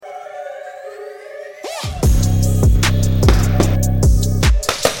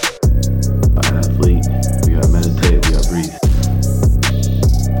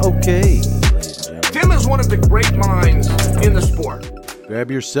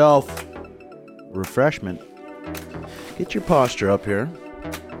grab yourself refreshment. Get your posture up here.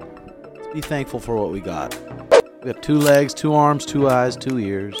 Let's be thankful for what we got. We got 2 legs, 2 arms, 2 eyes, 2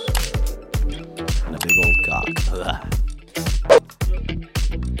 ears, and a big old cock.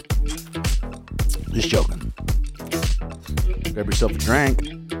 Just joking. Grab yourself a drink.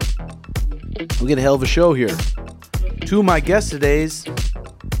 We get a hell of a show here. 2 of my guests today's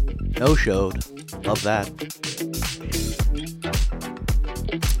no-showed. Love that.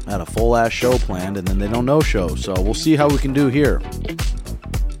 I had a full-ass show planned, and then they don't no-show, so we'll see how we can do here.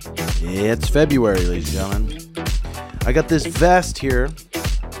 It's February, ladies and gentlemen. I got this vest here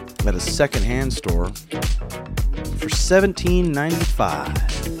at a second-hand store for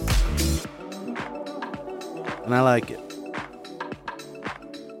 $17.95. And I like it.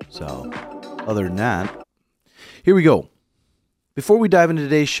 So, other than that, here we go. Before we dive into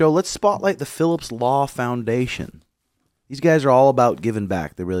today's show, let's spotlight the Phillips Law Foundation. These guys are all about giving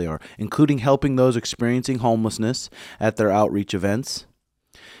back. They really are, including helping those experiencing homelessness at their outreach events.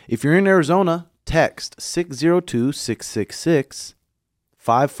 If you're in Arizona, text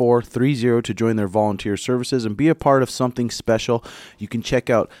 602-666-5430 to join their volunteer services and be a part of something special. You can check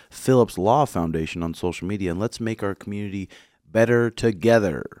out Phillips Law Foundation on social media, and let's make our community better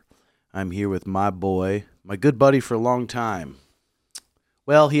together. I'm here with my boy, my good buddy for a long time.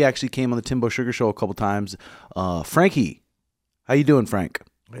 Well, he actually came on the Timbo Sugar Show a couple times. Frankie. How you doing, Frank?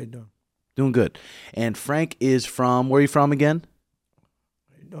 How you doing? Doing good. And Frank is from, where are you from again?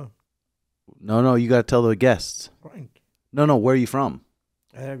 How you doing? No, you got to tell the guests. Frank. No, where are you from?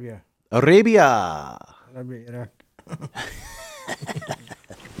 Arabia. Arabia. Iraq.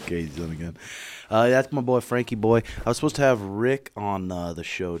 Okay, he's done again. That's my boy, Frankie boy. I was supposed to have Rick on the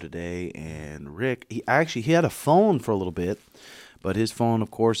show today, and Rick, he had a phone for a little bit, but his phone,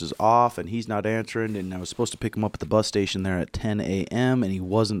 of course, is off, and he's not answering, and I was supposed to pick him up at the bus station there at 10 a.m., and he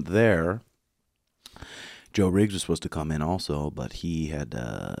wasn't there. Joe Riggs was supposed to come in also, but he had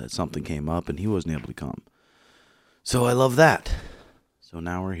something came up, and he wasn't able to come. So I love that. So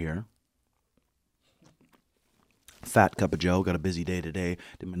now we're here. Fat Cup of Joe. Got a busy day today.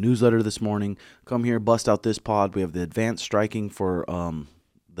 Did my newsletter this morning. Come here, bust out this pod. We have the advanced striking for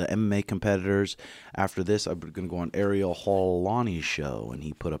the MMA competitors. After this, I'm going to go on Ariel Holani's show, and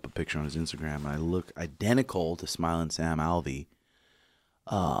he put up a picture on his Instagram, and I look identical to Smiling Sam Alvey.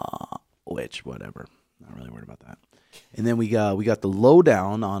 Which, whatever. Not really worried about that. And then we got the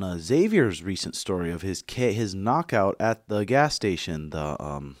lowdown on Xavier's recent story of his knockout at the gas station.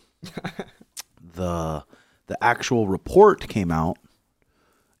 The actual report came out,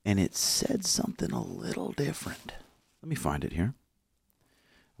 and it said something a little different. Let me find it here.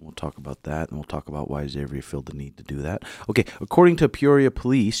 We'll talk about that, and we'll talk about why Xavier felt the need to do that. Okay, according to Peoria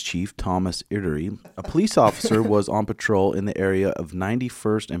Police Chief Thomas Ittery, a police officer was on patrol in the area of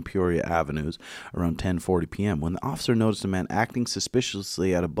 91st and Peoria Avenues around 10:40 p.m. when the officer noticed a man acting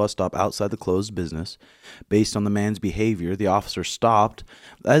suspiciously at a bus stop outside the closed business. Based on the man's behavior, the officer stopped.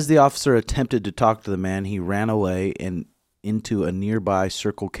 As the officer attempted to talk to the man, he ran away and into a nearby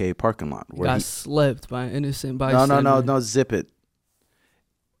Circle K parking lot. Where he slept by an innocent bystander. No, zip it.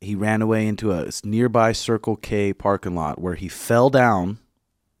 He ran away into a nearby Circle K parking lot where he fell down.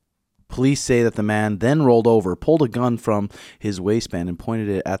 Police say that the man then rolled over, pulled a gun from his waistband, and pointed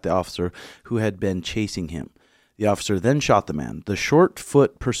it at the officer who had been chasing him. The officer then shot the man. The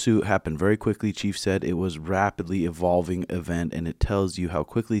short-foot pursuit happened very quickly, Chief said. It was a rapidly evolving event, and it tells you how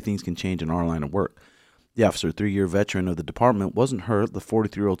quickly things can change in our line of work. The officer, a 3-year veteran of the department, wasn't hurt. The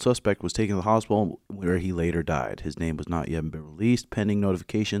 43-year-old suspect was taken to the hospital where he later died. His name was not yet been released, pending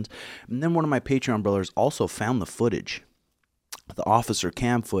notifications. And then one of my Patreon brothers also found the footage, the officer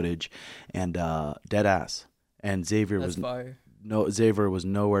cam footage, and dead ass. And Xavier was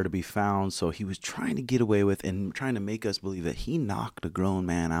nowhere to be found, so he was trying to get away with and trying to make us believe that he knocked a grown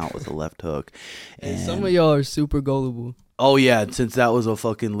man out with a left hook. And some of y'all are super gullible. Oh, yeah, since that was a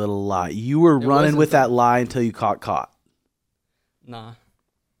fucking little lie. You were running with that lie until you got caught. Nah.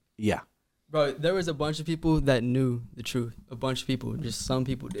 Yeah. Bro, there was a bunch of people that knew the truth. A bunch of people. Just some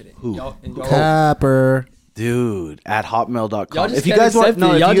people didn't. Who? Y'all Capper. Dude, at hotmail.com. Y'all just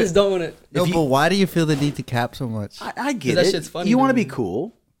y'all just don't want to. No, but why do you feel the need to cap so much? I get it. That shit's funny. You want to be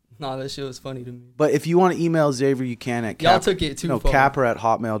cool. Nah, that shit was funny to me. But if you want to email Xavier, you can at Y'all took it too far. Capper at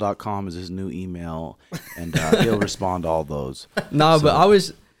hotmail.com is his new email, and he'll respond to all those. Nah, so.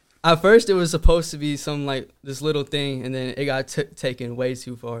 But at first it was supposed to be some like this little thing, and then it got taken way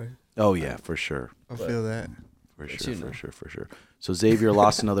too far. Oh, yeah, for sure. I feel that. For sure. So Xavier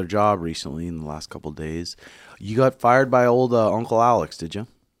lost another job recently in the last couple of days. You got fired by old Uncle Alex, did you?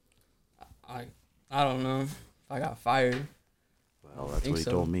 I don't know if I got fired. Well, That's think what he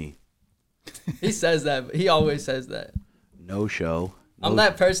so. told me. He says that, but he always says that. No show. I'm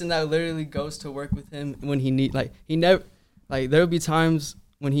that person that literally goes to work with him when he need, like, he never, like, there'll be times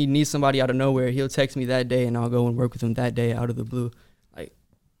when he needs somebody out of nowhere. He'll text me that day and I'll go and work with him that day out of the blue. Like,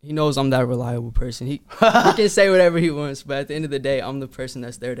 he knows I'm that reliable person. He can say whatever he wants, but at the end of the day, I'm the person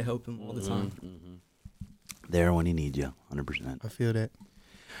that's there to help him all the time. Mm-hmm. There when he needs you, 100%. I feel that.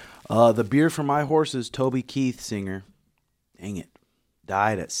 The Beer for My Horses, Toby Keith, singer, dang it,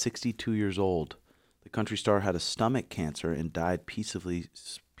 died at 62 years old. The country star had a stomach cancer and died peacefully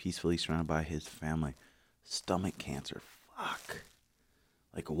surrounded by his family. Stomach cancer, fuck.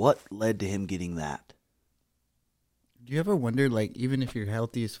 Like, what led to him getting that? Do you ever wonder, like, even if you're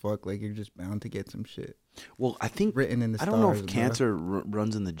healthy as fuck, like, you're just bound to get some shit Well, I think, written in the I stars? don't know if bro? cancer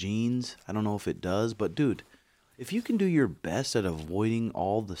runs in the genes. I don't know if it does, but dude, if you can do your best at avoiding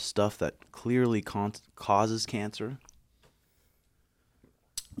all the stuff that clearly causes cancer,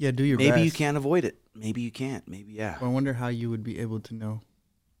 Yeah, do your maybe best. you can't avoid it. Maybe you can't. Maybe, yeah. I wonder how you would be able to know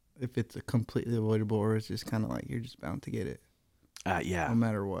if it's a completely avoidable or it's just kind of like you're just bound to get it Yeah. no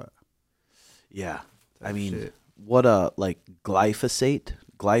matter what. Yeah. I Type mean, shit. what like glyphosate?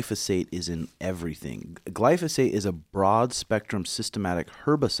 Glyphosate is in everything. Glyphosate is a broad spectrum systematic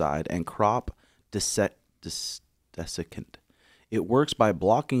herbicide and crop desiccant. It works by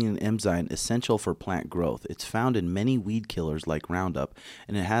blocking an enzyme essential for plant growth. It's found in many weed killers like Roundup,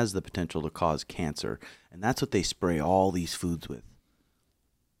 and it has the potential to cause cancer. And that's what they spray all these foods with.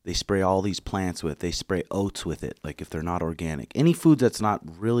 They spray all these plants with. They spray oats with it, like if they're not organic. Any food that's not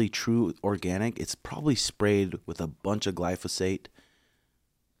really true organic, it's probably sprayed with a bunch of glyphosate,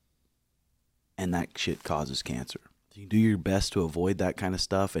 and that shit causes cancer. You do your best to avoid that kind of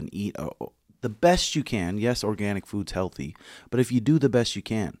stuff and eat the best you can. Yes, organic food's healthy, but if you do the best you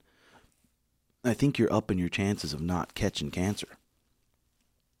can, I think you're upping your chances of not catching cancer.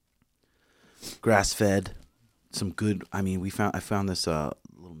 Grass-fed, some good. I mean, I found this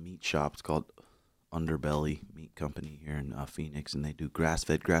little meat shop. It's called Underbelly Meat Company here in Phoenix, and they do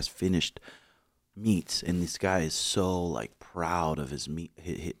grass-fed, grass-finished meats. And this guy is so like proud of his meat,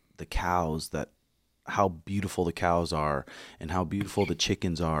 the cows, that how beautiful the cows are and how beautiful the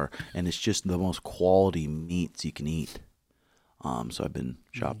chickens are, and it's just the most quality meats you can eat. So I've been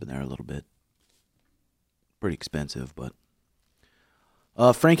shopping there a little bit. Pretty expensive, but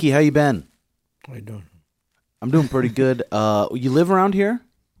Frankie, how you been? How you doing? I'm doing pretty good. You live around here?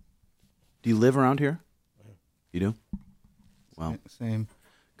 Do you live around here? You do? Well, Same.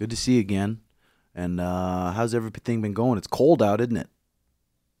 good to see you again. And how's everything been going? It's cold out, isn't it?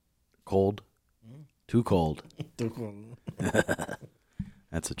 Cold? Too cold.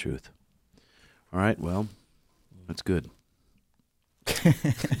 That's the truth. All right, well, that's good.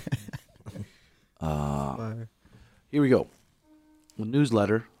 Here we go. The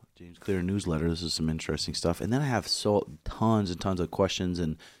newsletter, James Clear newsletter. This is some interesting stuff. And then I have tons and tons of questions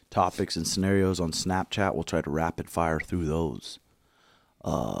and topics and scenarios on Snapchat. We'll try to rapid fire through those.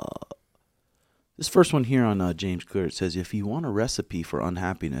 This first one here on James Clear, it says, if you want a recipe for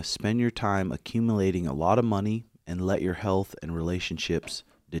unhappiness, spend your time accumulating a lot of money and let your health and relationships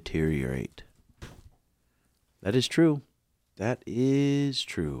deteriorate. That is true. That is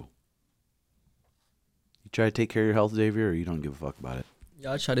true. You try to take care of your health, Xavier, or you don't give a fuck about it?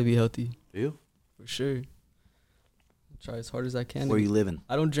 Yeah, I try to be healthy. Do you? For sure. I try as hard as I can. Where you living?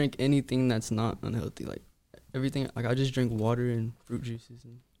 I don't drink anything that's not unhealthy. Like, everything, like, I just drink water and fruit juices.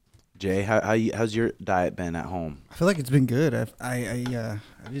 And Jay, how's your diet been at home? I feel like it's been good. I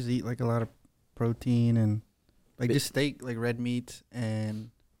just eat like a lot of protein and like just steak, like red meat, and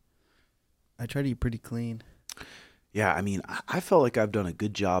I try to eat pretty clean. Yeah, I mean, I felt like I've done a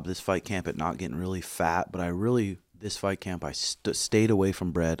good job this fight camp at not getting really fat, but this fight camp, I stayed away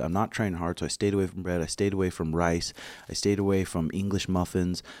from bread. I'm not training hard, so I stayed away from bread. I stayed away from rice. I stayed away from English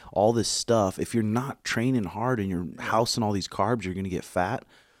muffins, all this stuff. If you're not training hard and you're housing all these carbs, you're going to get fat.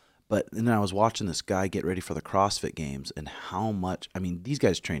 But then I was watching this guy get ready for the CrossFit Games, and how much, I mean, these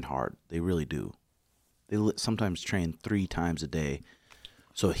guys train hard. They really do. They sometimes train 3 times a day.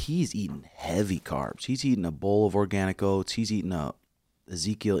 So he's eating heavy carbs. He's eating a bowl of organic oats. He's eating a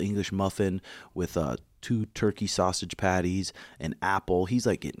Ezekiel English muffin with 2 turkey sausage patties, an apple. He's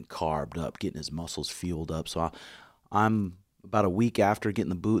like getting carved up, getting his muscles fueled up. So I'm about a week after getting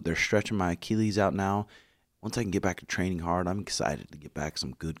the boot. They're stretching my Achilles out now. Once I can get back to training hard, I'm excited to get back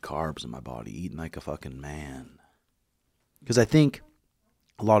some good carbs in my body, eating like a fucking man. Because I think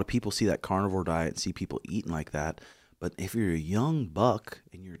a lot of people see that carnivore diet and see people eating like that. But if you're a young buck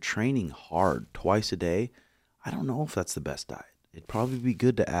and you're training hard twice a day, I don't know if that's the best diet. It'd probably be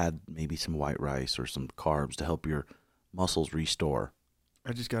good to add maybe some white rice or some carbs to help your muscles restore.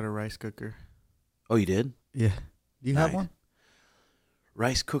 I just got a rice cooker. Oh, you did? Yeah. Do you have Nice. one?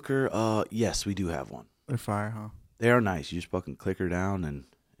 Rice cooker? Yes, we do have one. They're fire, huh? They are nice. You just fucking click her down and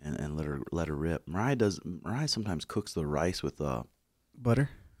let her rip. Mariah sometimes cooks the rice with Butter?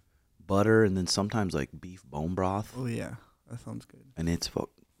 butter and then sometimes like beef bone broth, Oh, yeah. That sounds good. and it's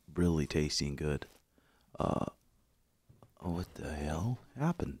really tasty and good. Oh, what the hell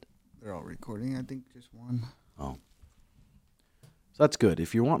happened? They're all recording. I think just one. Oh. So that's good.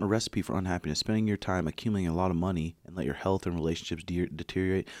 If you're wanting a recipe for unhappiness, spending your time accumulating a lot of money and let your health and relationships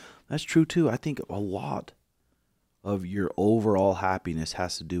deteriorate, that's true too. I think a lot of your overall happiness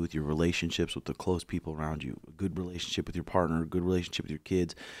has to do with your relationships with the close people around you. A good relationship with your partner, a good relationship with your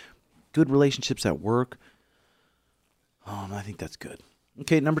kids, good relationships at work. I think that's good.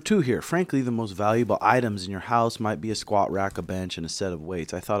 Okay, number 2 here. Frankly, the most valuable items in your house might be a squat rack, a bench, and a set of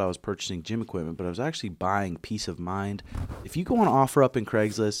weights. I thought I was purchasing gym equipment, but I was actually buying peace of mind. If you go on OfferUp and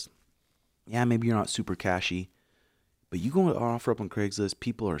Craigslist, yeah, maybe you're not super cashy, but you go on OfferUp on Craigslist,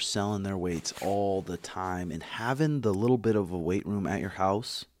 people are selling their weights all the time, and having the little bit of a weight room at your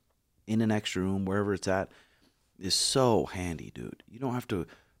house, in an extra room, wherever it's at, is so handy, dude. You don't have to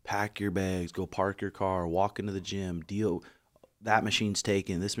pack your bags, go park your car, walk into the gym, deal. That machine's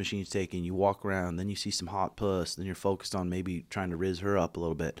taken, this machine's taken, you walk around, then you see some hot puss, then you're focused on maybe trying to riz her up a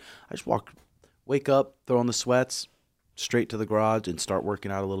little bit. I just wake up, throw on the sweats, straight to the garage and start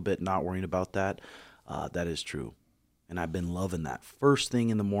working out a little bit, not worrying about that. That is true. And I've been loving that. First thing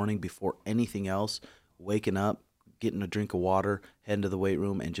in the morning before anything else, waking up, getting a drink of water, heading to the weight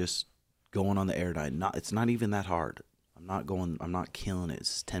room and just going on the Airdyne. It's not even that hard. I'm not killing it.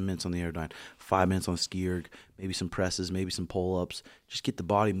 It's 10 minutes on the Airdyne, 5 minutes on the ski erg, maybe some presses, maybe some pull-ups. Just get the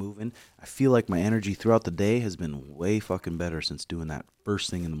body moving. I feel like my energy throughout the day has been way fucking better since doing that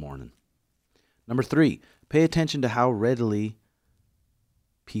first thing in the morning. Number 3, pay attention to how readily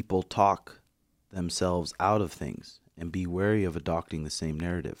people talk themselves out of things and be wary of adopting the same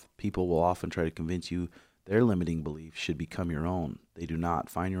narrative. People will often try to convince you their limiting beliefs should become your own. They do not.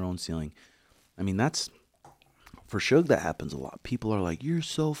 Find your own ceiling. I mean, that's... For Suge, that happens a lot. People are like, you're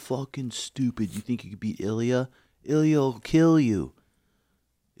so fucking stupid. You think you could beat Ilya? Ilya will kill you.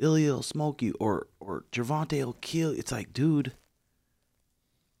 Ilya will smoke you. Or Gervonta will kill you. It's like, dude,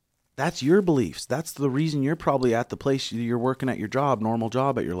 that's your beliefs. That's the reason you're probably at the place you're working at your job, normal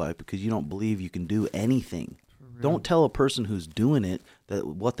job at your life, because you don't believe you can do anything. Don't tell a person who's doing it that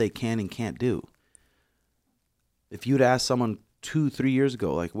what they can and can't do. If you'd ask someone 2-3 years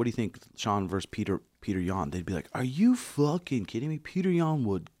ago, like, what do you think, Sean versus Peter Yan? They'd be like, are you fucking kidding me? Peter Yan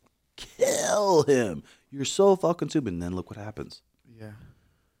would kill him. You're so fucking stupid. And then look what happens. Yeah.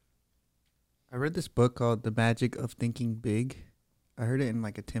 I read this book called The Magic of Thinking Big. I heard it in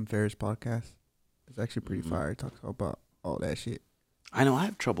like a Tim Ferriss podcast. It's actually pretty fire. It talks about all that shit. I know. I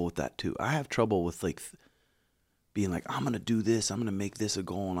have trouble with that too. I have trouble with like being like, I'm going to do this. I'm going to make this a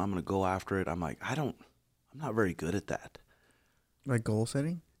goal and I'm going to go after it. I'm like, I'm not very good at that. Like goal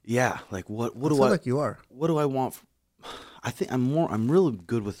setting? Yeah, like what I do feel I like you are. What do I want? I think I'm really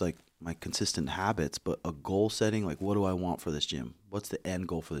good with like my consistent habits, but a goal setting, like what do I want for this gym? What's the end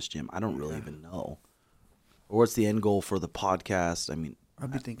goal for this gym? I don't really even know. Or what's the end goal for the podcast? I mean,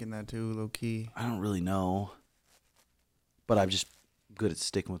 I'd be thinking that too, low key. I don't really know. But I'm just good at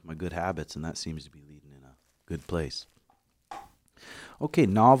sticking with my good habits, and that seems to be leading in a good place. Okay,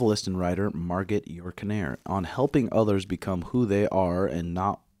 novelist and writer Margaret Yorkiner on helping others become who they are and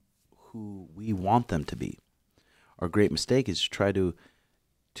not who we want them to be. Our great mistake is to try to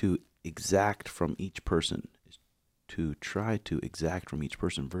exact from each person,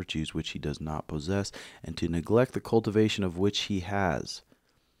 virtues which he does not possess, and to neglect the cultivation of which he has.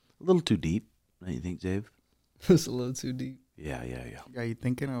 A little too deep, don't you think, Dave? It's a little too deep. Yeah. Yeah, you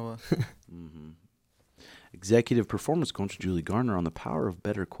thinking of Mm-hmm. Executive performance coach Julie Garner on the power of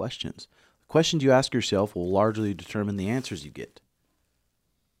better questions. The questions you ask yourself will largely determine the answers you get.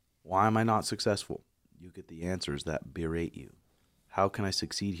 Why am I not successful? You get the answers that berate you. How can I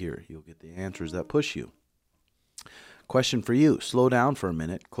succeed here? You'll get the answers that push you. Question for you. Slow down for a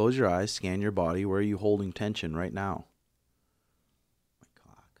minute. Close your eyes. Scan your body. Where are you holding tension right now? My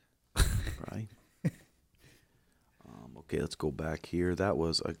cock. Right? Okay, let's go back here. That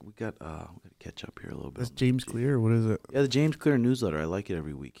was we got to catch up here a little bit. That's James Clear, or what is it? Yeah, the James Clear newsletter. I like it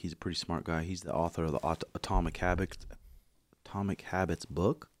every week. He's a pretty smart guy. He's the author of the Atomic Habits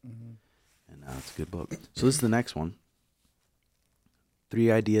book, and it's a good book. So this is the next one.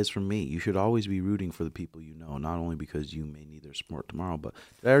 3 ideas from me. You should always be rooting for the people you know, not only because you may need their support tomorrow, but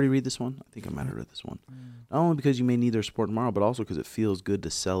did I already read this one? I think I might have read this one. Not only because you may need their support tomorrow, but also because it feels good to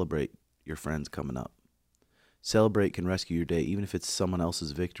celebrate your friends coming up. Celebrate can rescue your day, even if it's someone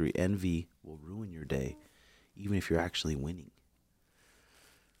else's victory. Envy will ruin your day, even if you're actually winning.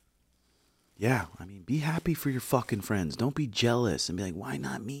 Yeah, I mean, be happy for your fucking friends. Don't be jealous and be like, why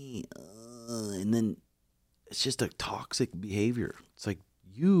not me? And then it's just a toxic behavior. It's like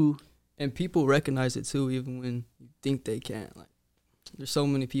you... And people recognize it too, even when you think they can't. Like, there's so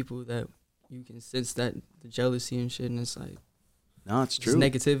many people that you can sense that the jealousy and shit, and it's like, no, it's true.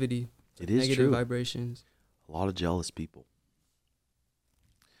 It's negativity. It is negative true. Vibrations. A lot of jealous people.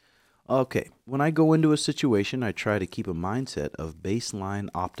 Okay, when I go into a situation, I try to keep a mindset of baseline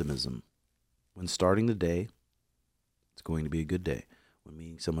optimism. When starting the day, it's going to be a good day. When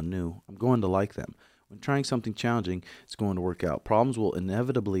meeting someone new, I'm going to like them. When trying something challenging, it's going to work out. Problems will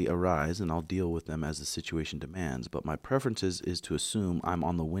inevitably arise, and I'll deal with them as the situation demands. But my preference is to assume I'm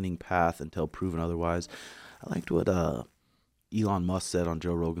on the winning path until proven otherwise. I liked what Elon Musk said on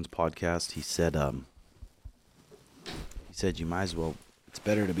Joe Rogan's podcast. He said you might as well, it's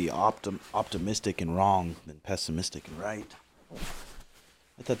better to be optimistic and wrong than pessimistic and right.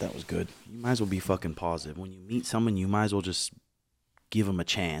 I thought that was good. You might as well be fucking positive. When you meet someone, you might as well just give them a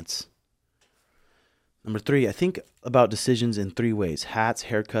chance. Number 3, I think about decisions in 3 ways: hats,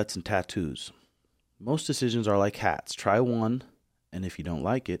 haircuts, and tattoos. Most decisions are like hats. Try one, and if you don't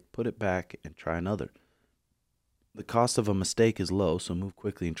like it, put it back and try another. The cost of a mistake is low, so move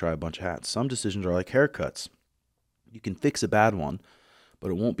quickly and try a bunch of hats. Some decisions are like haircuts. You can fix a bad one,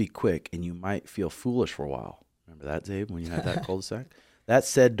 but it won't be quick, and you might feel foolish for a while. Remember that, Zabe, when you had that cul-de-sac? That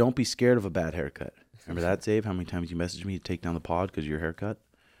said, don't be scared of a bad haircut. Remember that, Zabe? How many times you messaged me to take down the pod because of your haircut?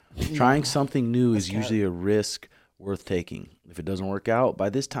 Trying something new is usually a risk worth taking. If it doesn't work out, by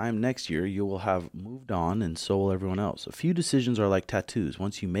this time next year, you will have moved on, and so will everyone else. A few decisions are like tattoos.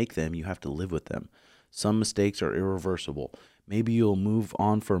 Once you make them, you have to live with them. Some mistakes are irreversible. Maybe you'll move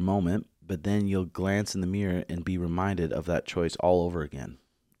on for a moment, but then you'll glance in the mirror and be reminded of that choice all over again.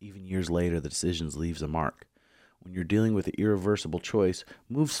 Even years later, the decision leaves a mark. When you're dealing with an irreversible choice,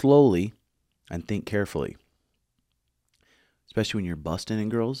 move slowly and think carefully. Especially when you're busting in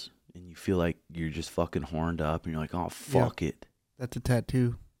girls and you feel like you're just fucking horned up and you're like, oh, fuck it. That's a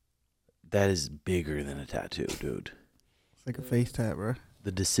tattoo. That is bigger than a tattoo, dude. It's like a face tat, bro.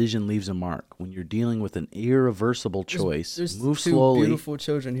 The decision leaves a mark. When you're dealing with an irreversible choice, there's move two slowly. Beautiful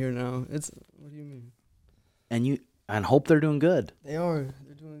children here now. What do you mean? And hope they're doing good. They are.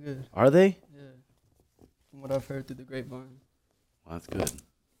 They're doing good. Are they? Yeah. From what I've heard through the grapevine. Well, that's good.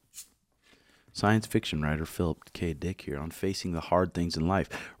 Science fiction writer Philip K. Dick here on facing the hard things in life.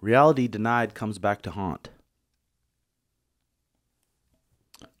 Reality denied comes back to haunt.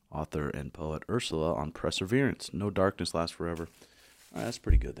 Author and poet Ursula on perseverance. No darkness lasts forever. All right, that's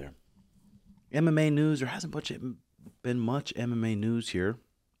pretty good there. MMA news. There hasn't been much MMA news here.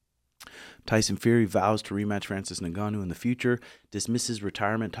 Tyson Fury vows to rematch Francis Ngannou in the future. Dismisses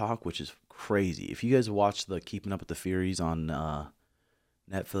retirement talk, which is crazy. If you guys watch the Keeping Up with the Furies on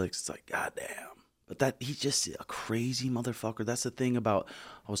Netflix, it's like, goddamn. But he's just a crazy motherfucker. That's the thing about,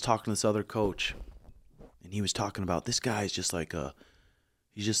 I was talking to this other coach, and he was talking about this guy is just like a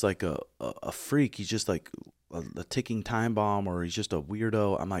freak. He's just like a ticking time bomb, or he's just a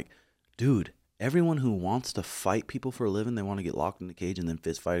weirdo. I'm like, dude, everyone who wants to fight people for a living, they want to get locked in a cage and then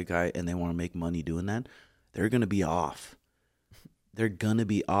fist fight a guy, and they want to make money doing that, they're going to be off. They're going to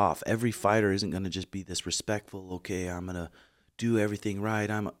be off. Every fighter isn't going to just be this respectful, okay, I'm going to do everything right.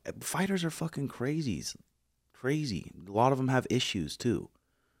 Fighters are fucking crazies. Crazy. A lot of them have issues too.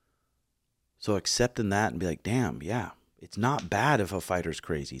 So accepting that and be like, damn, yeah, it's not bad if a fighter's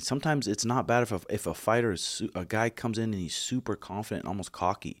crazy. Sometimes it's not bad if a fighter a guy comes in and he's super confident and almost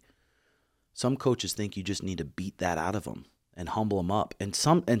cocky. Some coaches think you just need to beat that out of them and humble them up. And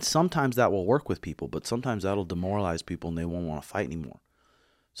sometimes that will work with people, but sometimes that'll demoralize people and they won't want to fight anymore.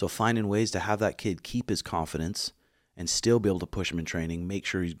 So finding ways to have that kid keep his confidence and still be able to push him in training, make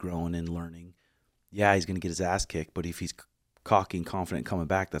sure he's growing and learning. Yeah, he's going to get his ass kicked, but if he's cocky and confident coming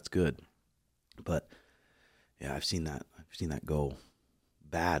back, that's good. But yeah, I've seen that go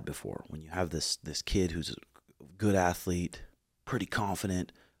bad before. When you have this kid who's a good athlete, pretty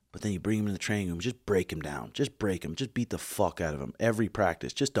confident, but then you bring him in the training room, just break him down. Just break him. Just beat the fuck out of him every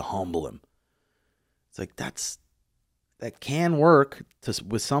practice, just to humble him. It's like that can work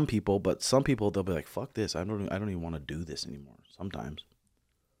with some people, but some people, they'll be like, fuck this. I don't even want to do this anymore sometimes.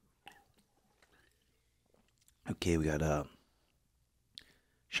 Okay, we got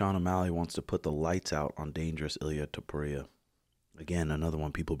Sean O'Malley wants to put the lights out on dangerous Ilya Topuria. Again, another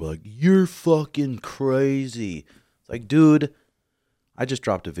one people be like, you're fucking crazy. It's like, dude, I just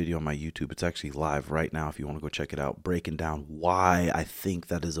dropped a video on my YouTube. It's actually live right now if you want to go check it out, breaking down why I think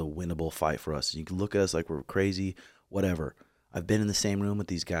that is a winnable fight for us. You can look at us like we're crazy, whatever. I've been in the same room with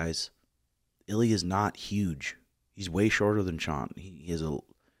these guys. Illy is not huge. He's way shorter than Sean. He is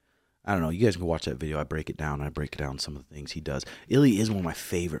I don't know. You guys can watch that video. I break it down. I break down some of the things he does. Illy is one of my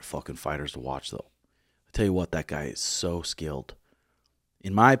favorite fucking fighters to watch, though. I tell you what, that guy is so skilled.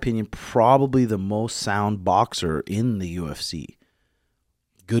 In my opinion, probably the most sound boxer in the UFC.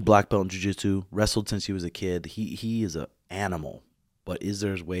 Good black belt in jiu-jitsu. Wrestled since he was a kid. He is an animal. But is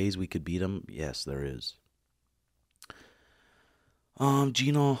there ways we could beat him? Yes, there is.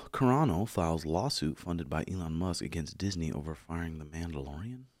 Gino Carano files lawsuit funded by Elon Musk against Disney over firing the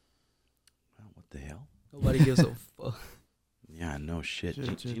Mandalorian. What the hell? Nobody gives a fuck. Yeah, no shit.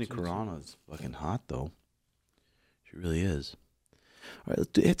 Gina Carano is fucking hot, though. She really is. All right,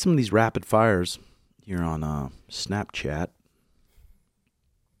 let's hit some of these rapid fires here on Snapchat.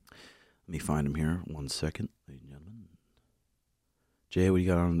 Let me find them here. 1 second, ladies and gentlemen. Jay, what do you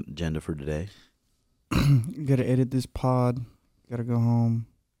got on the agenda for today? You gotta edit this pod. Gotta go home,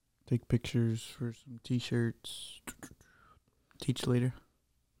 take pictures for some t-shirts. Teach later.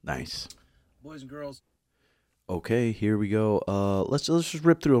 Nice. Boys and girls. Okay, here we go. Let's just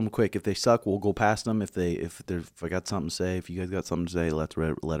rip through them quick. If they suck, we'll go past them. If I got something to say, if you guys got something to say, let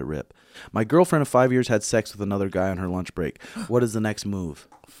it rip. My girlfriend of 5 years had sex with another guy on her lunch break. What is the next move?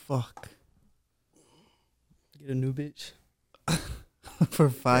 Fuck. Get a new bitch. For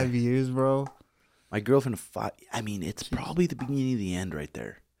 5 years, bro. My girlfriend of 5. I mean, it's probably the beginning of the end right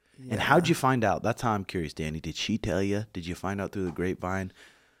there. Yeah. And how'd you find out? That's how I'm curious, Danny. Did she tell you? Did you find out through the grapevine?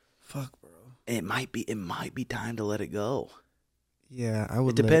 Fuck, bro. It might be time to let it go. Yeah, I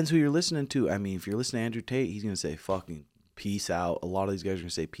would. It depends who you're listening to. I mean, if you're listening to Andrew Tate, he's gonna say fucking peace out. A lot of these guys are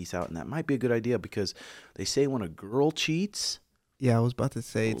gonna say peace out, and that might be a good idea because they say when a girl cheats. Yeah, I was about to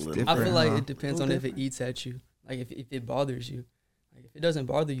say it's little- different. I feel like huh? it depends on if it eats at you. Like if it bothers you. Like if it doesn't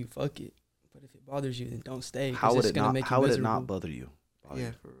bother you, fuck it. But if it bothers you, then don't stay. 'Cause How would it's it gonna not? make you How would it miserable. not bother you?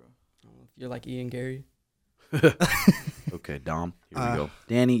 Yeah, for real. If you're like Ian Gary. Okay, Dom. Here we go.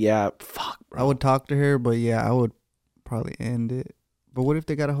 Danny, yeah, fuck, bro. I would talk to her, but yeah, I would probably end it. But what if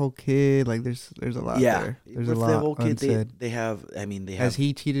they got a whole kid? Like, there's a lot there. There's What a if the lot whole kid, unsaid. they have. I mean, they Has have.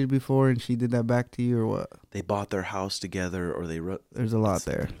 he cheated before and she did that back to you, or what? They bought their house together, or they. There's a lot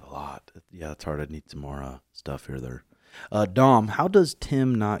there. There's a lot. Yeah, it's hard. I need some more stuff here. There. Dom, how does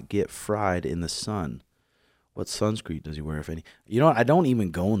Tim not get fried in the sun? What sunscreen does he wear, if any? You know what? I don't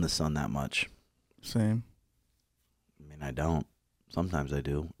even go in the sun that much. Same. I mean, I don't. Sometimes I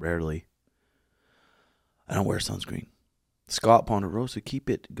do. Rarely. I don't wear sunscreen. Scott Ponderosa, keep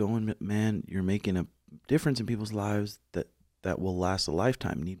it going, man. You're making a difference in people's lives that will last a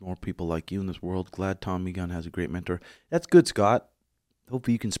lifetime. Need more people like you in this world. Glad Tommy Gunn has a great mentor. That's good, Scott.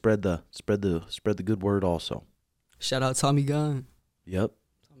 Hopefully you can spread the good word also. Shout out Tommy Gunn. Yep.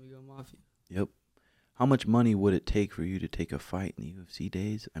 Tommy Gunn Mafia. Yep. How much money would it take for you to take a fight in the UFC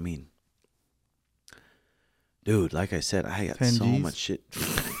days? I mean, dude, like I said, I got 10 so Gs? much shit.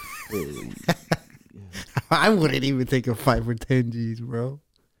 I wouldn't even take a fight for 10 G's, bro.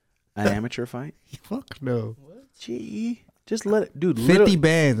 An amateur fight? Fuck no. Gee, just let it, dude. 50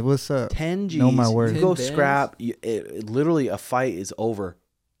 bands. What's up? 10 G's. Know my worth. You go 10 scrap. Literally, a fight is over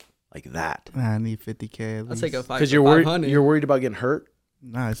like that. Nah, I need 50K at I'll least. take a fight Because for you're worried. 500. You're worried about getting hurt.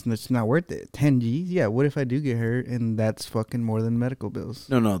 Nah, it's not worth it. 10 G's? Yeah, what if I do get hurt and that's fucking more than medical bills?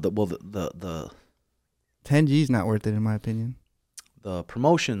 No. The 10 G's not worth it in my opinion.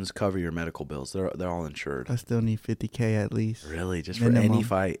 promotions cover your medical bills. They're all insured. I still need 50K at least. Really, just for any Minimum.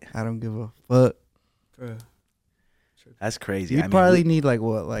 fight. I don't give a fuck. Bruh. That's crazy. You'd probably need like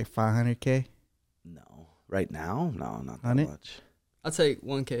what, like 500K? no. Right now, no, not that 100? much. I'll take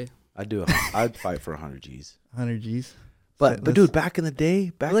 1K. I'd fight for 100 G's. 100 G's? But dude, back in the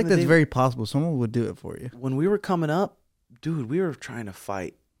day, I feel like that's very possible. Someone would do it for you. when we were coming up, dude, we were trying to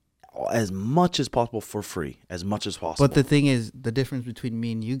fight as much as possible for free, as much as possible. But the thing is, the difference between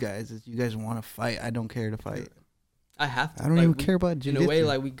me and you guys is you guys want to fight. I don't care to fight. I have to. I don't Like, even we- care about In jiu-jitsu. a way,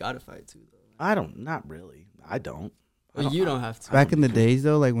 like we gotta fight too. Though. not really. I don't. Well, you don't have to. Back in the days,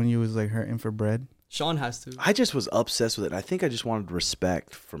 though, like when you was like hurting for bread. Sean has to. I just was obsessed with it. I think I just wanted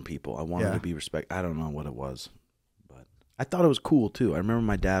respect from people. I wanted Yeah. to be respect. I don't know what it was, but I thought it was cool too. I remember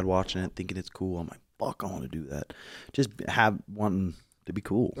my dad watching it, thinking it's cool. I'm like, fuck, I want to do that. Just wanting to be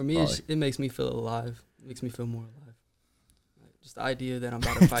cool. For me, probably. it makes me feel alive. It makes me feel more alive. Like, just the idea that I'm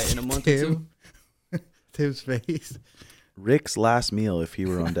about to fight in a month or two. Tim's face. Rick's last meal if he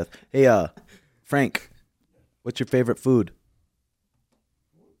were on death. Hey, Frank, what's your favorite food?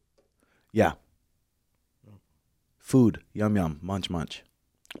 Yeah. Food. Yum, yum. Munch, munch.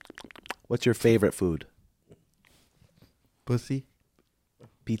 What's your favorite food? Pussy.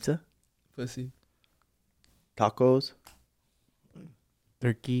 Pizza? Pussy. Tacos?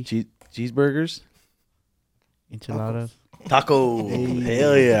 Turkey. Cheeseburgers? Enchiladas. Taco.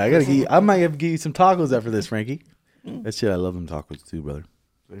 Hell yeah. I might have to give you some tacos after this, Frankie. That shit, I love them tacos too, brother.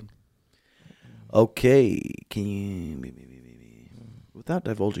 Okay. Can you, without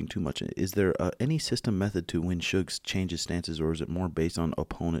divulging too much, is there any system method to when Shugs changes stances, or is it more based on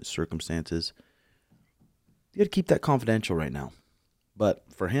opponent circumstances? You got to keep that confidential right now. But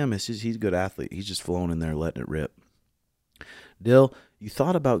for him, it's just, he's a good athlete. He's just flowing in there, letting it rip. Dill, you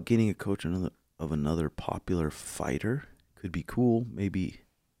thought about getting a coach of another popular fighter? Could be cool. Maybe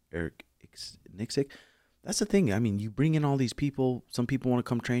Eric Nixick. That's the thing. I mean, you bring in all these people. Some people want to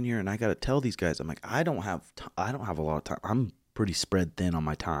come train here, and I got to tell these guys, I'm like, I don't have a lot of time. I'm pretty spread thin on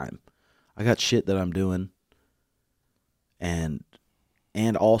my time. I got shit that I'm doing, and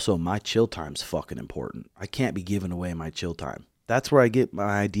also my chill time's fucking important. I can't be giving away my chill time. That's where I get my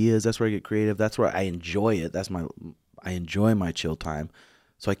ideas. That's where I get creative. That's where I enjoy it. I enjoy my chill time.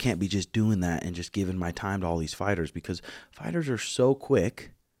 So I can't be just doing that and just giving my time to all these fighters, because fighters are so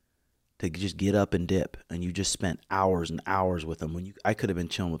quick to just get up and dip, and you just spent hours and hours with them. I could have been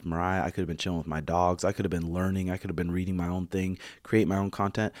chilling with Mariah. I could have been chilling with my dogs. I could have been learning. I could have been reading my own thing, create my own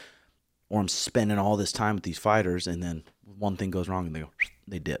content. Or I'm spending all this time with these fighters, and then one thing goes wrong, and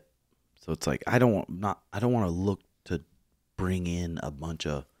they dip. So it's like I don't want to look to bring in a bunch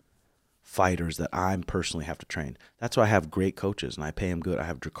of fighters that I personally have to train. That's why I have great coaches, and I pay them good. I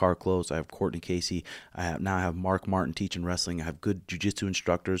have Drakkar Close, I have Courtney Casey, I have Mark Martin teaching wrestling. I have good jiu-jitsu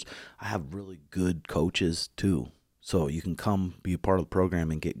instructors. I have really good coaches too. So you can come be a part of the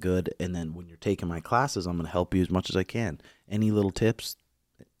program and get good. And then when you're taking my classes, I'm going to help you as much as I can. Any little tips,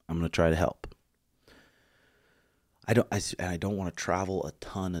 I'm going to try to help. I don't want to travel a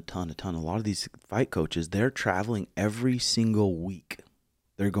ton. A lot of these fight coaches, they're traveling every single week.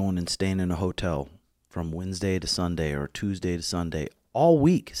 They're going and staying in a hotel from Wednesday to Sunday or Tuesday to Sunday, all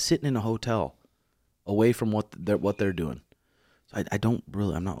week, sitting in a hotel away from what they're doing. So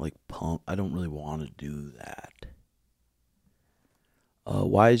I'm not like pumped. I don't really want to do that.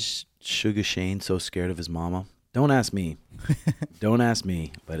 Why is Sugar Shane so scared of his mama? Don't ask me. Don't ask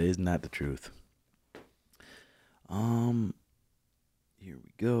me, but isn't that the truth? Here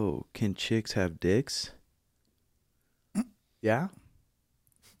we go. Can chicks have dicks? Yeah?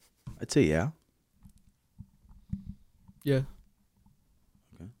 I'd say yeah. Yeah.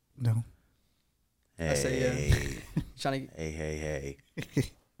 Okay. No. Hey. I say yeah. Hey.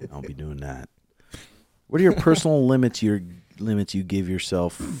 Don't be doing that. What are your personal limits you give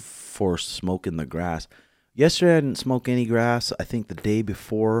yourself for smoking the grass? Yesterday I didn't smoke any grass. I think the day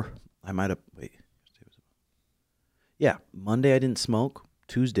before I might have Yeah, Monday I didn't smoke.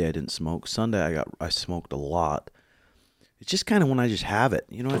 Tuesday I didn't smoke. Sunday I smoked a lot. It's just kind of when I just have it.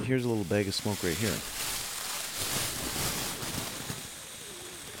 You know what? Here's a little bag of smoke right here.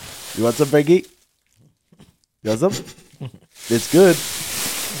 You want some, Frankie? You want some? It's good.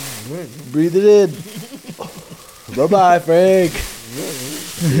 Breathe it in. Bye-bye, Frank.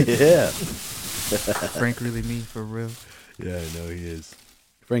 Yeah. Frank really mean for real. Yeah, I know he is.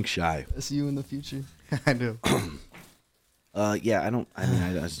 Frank's shy. I see you in the future. I know. Yeah,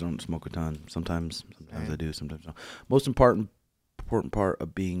 I just don't smoke a ton. Sometimes I do, sometimes no. Most important part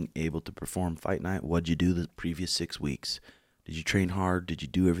of being able to perform fight night, what'd you do the previous 6 weeks? Did you train hard? Did you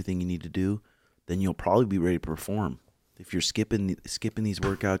do everything you need to do? Then you'll probably be ready to perform. If you're skipping these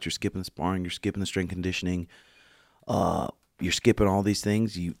workouts, you're skipping the sparring, you're skipping the strength conditioning, you're skipping all these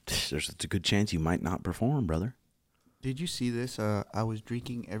things, there's a good chance you might not perform, brother. Did you see this? I was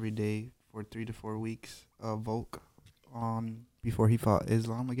drinking every day for 3 to 4 weeks of Volk before he fought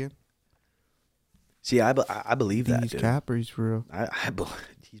Islam again. See, I believe that, He's dude. cap or he's for real? I believe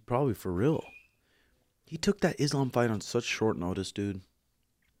he's probably for real. He took that Islam fight on such short notice, dude.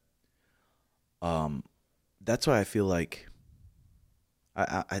 That's why I feel like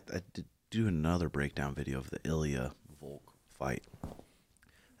I did do another breakdown video of the Ilya Volk fight.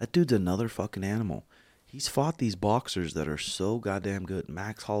 That dude's another fucking animal. He's fought these boxers that are so goddamn good.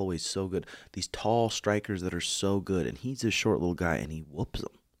 Max Holloway's so good. These tall strikers that are so good. And he's this short little guy, and he whoops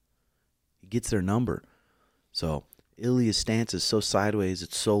them. He gets their number. So Ilya's stance is so sideways.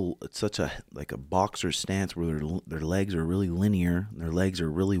 It's such a like a boxer's stance where their legs are really linear. And their legs are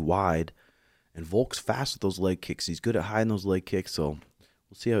really wide. And Volk's fast with those leg kicks. He's good at hiding those leg kicks. So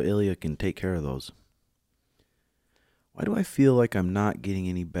we'll see how Ilya can take care of those. Why do I feel like I'm not getting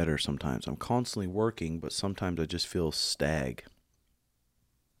any better sometimes? I'm constantly working, but sometimes I just feel stag.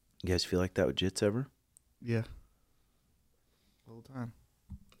 You guys feel like that with jits ever? Yeah. the whole time.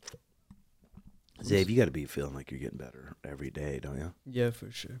 Zave, you got to be feeling like you're getting better every day, don't you? Yeah, for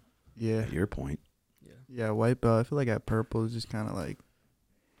sure. Yeah. At your point. Yeah. Yeah, white belt. I feel like at purple is just kind of like.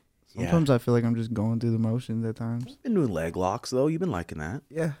 Yeah. Sometimes I feel like I'm just going through the motions at times. You've been doing leg locks, though. You've been liking that.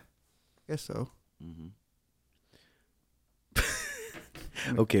 Yeah. I guess so. Mm-hmm.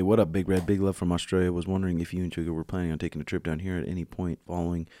 Okay, what up, Big Red? Big Love from Australia. Was wondering if you and Sugar were planning on taking a trip down here at any point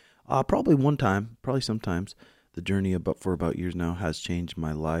following. Probably one time, probably sometimes. The journey for about years now has changed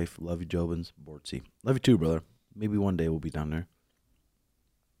my life. Love you, Jobins. Bortsy. Love you too, brother. Maybe one day we'll be down there.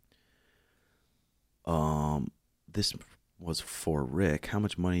 This was for Rick. How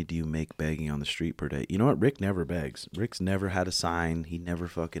much money do you make begging on the street per day? You know what? Rick never begs. Rick's never had a sign. He never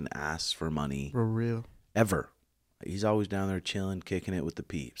fucking asks for money. For real. Ever. He's always down there chilling, kicking it with the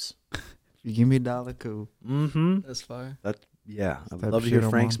peeps. If you give me $1, cool. Mm-hmm. That's fire. Yeah. That's the I'd type love of to hear shit I'm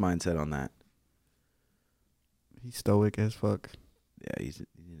Frank's on. mindset on that. He's stoic as fuck. Yeah, he's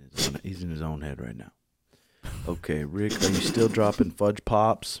in his own head right now. Okay, Rick, are you still dropping fudge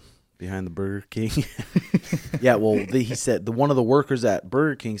pops behind the Burger King? Yeah, well, he said one of the workers at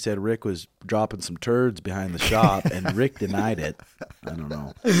Burger King said Rick was dropping some turds behind the shop, and Rick denied it. I don't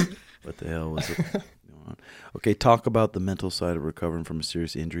know what the hell was it going on. Okay, talk about the mental side of recovering from a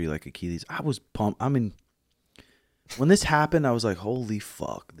serious injury like Achilles. I was pumped. I mean, when this happened, I was like, holy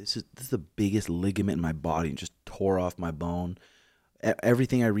fuck, this is the biggest ligament in my body, and just tore off my bone.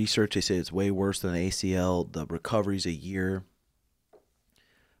 Everything I researched, they say it's way worse than the ACL. The recovery's a year.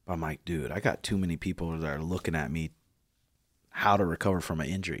 But I'm like, dude, I got too many people that are looking at me how to recover from an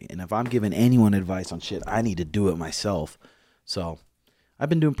injury. And if I'm giving anyone advice on shit, I need to do it myself. So I've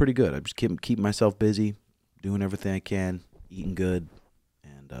been doing pretty good. I just keep myself busy, doing everything I can, eating good,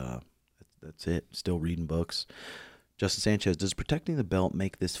 and that's it. Still reading books. Justin Sanchez, does protecting the belt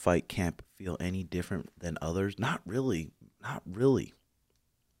make this fight camp feel any different than others? Not really. Not really.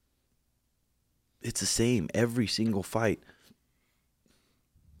 It's the same every single fight.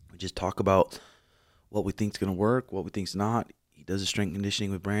 We just talk about what we think's going to work, what we think's not. He does his strength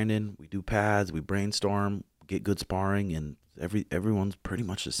conditioning with Brandon. We do pads, we brainstorm, get good sparring, and everyone's pretty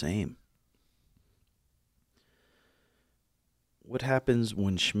much the same. What happens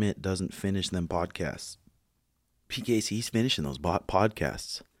when Schmidt doesn't finish them podcasts? PKC, he's finishing those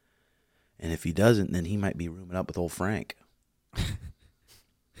podcasts. And if he doesn't, then he might be rooming up with old Frank.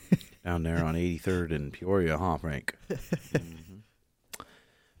 Down there on 83rd and Peoria, huh, Frank? Mm-hmm.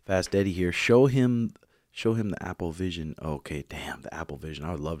 Fast Eddie here. Show him the Apple Vision. Okay, damn, the Apple Vision.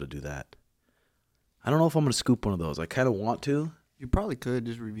 I would love to do that. I don't know if I'm going to scoop one of those. I kind of want to. You probably could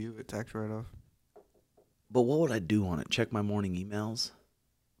just review it, tax write-off. But what would I do on it? Check my morning emails?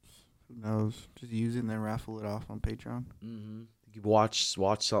 Who knows? Just use it and then raffle it off on Patreon. Mm-hmm. You watch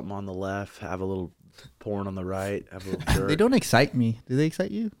something on the left, have a little porn on the right, have a little dirt. They don't excite me. Do they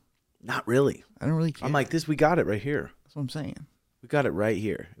excite you? Not really. I don't really care. I'm like, this, we got it right here. That's what I'm saying. We got it right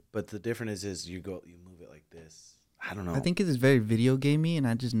here. But the difference is you move it like this. I don't know. I think it's very video gamey, and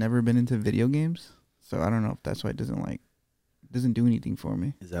I've just never been into video games. So I don't know if that's why it doesn't do anything for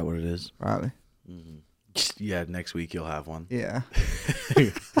me. Is that what it is? Probably. Mm-hmm. Yeah, next week you'll have one. Yeah.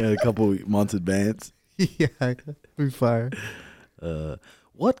 Yeah, a couple months advance. Yeah, we fire.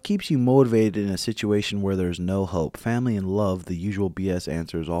 What keeps you motivated in a situation where there's no hope? Family and love, the usual BS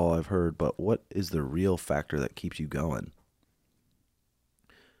answer is all I've heard, but what is the real factor that keeps you going?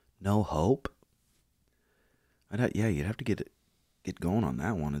 No hope? You'd have to get going on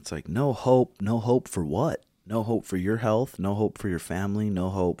that one. It's like no hope. No hope for what? No hope for your health. No hope for your family. No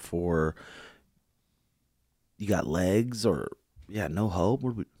hope for you got legs or no hope.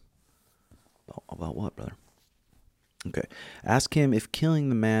 About what, brother? Okay. Ask him if killing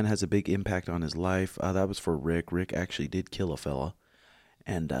the man has a big impact on his life. That was for Rick. Rick actually did kill a fella,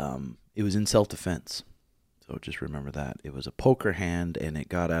 and it was in self-defense. So just remember that. It was a poker hand, and it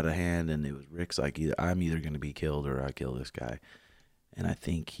got out of hand, and it was Rick's like, I'm either going to be killed or I kill this guy. And I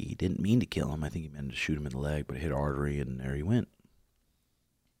think he didn't mean to kill him. I think he meant to shoot him in the leg, but it hit artery, and there he went.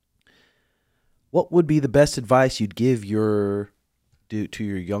 What would be the best advice you'd give to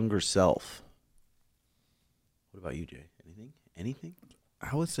your younger self? What about you, Jay? Anything?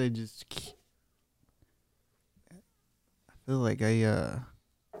 I would say just I feel like I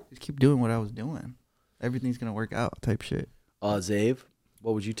just keep doing what I was doing. Everything's going to work out type shit. Zave,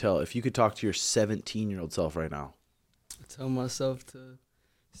 what would you tell if you could talk to your 17-year-old self right now? I tell myself to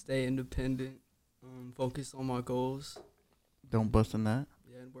stay independent, focus on my goals. Don't bust in that.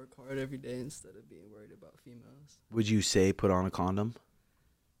 Yeah, and work hard every day instead of being worried about females. Would you say put on a condom?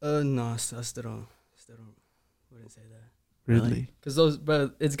 No, I still don't. Wouldn't say that. Really?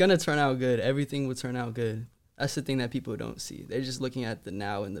 But it's gonna turn out good. Everything would turn out good. That's the thing that people don't see. They're just looking at the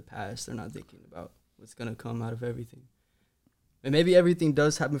now and the past. They're not thinking about what's gonna come out of everything. And maybe everything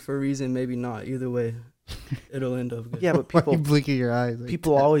does happen for a reason, maybe not. Either way, it'll end up good. Yeah, but Why are people you blinking your eyes? Like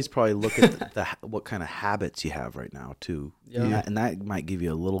people always probably look at what kind of habits you have right now too. Yeah. And that might give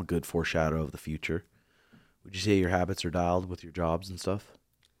you a little good foreshadow of the future. Would you say your habits are dialed with your jobs and stuff?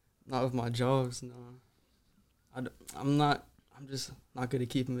 Not with my jobs, no. I'm just not good at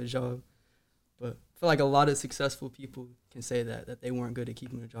keeping a job. But I feel like a lot of successful people can say that they weren't good at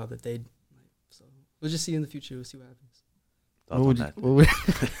keeping a job, that they, like, so we'll just see in the future. We'll see what happens.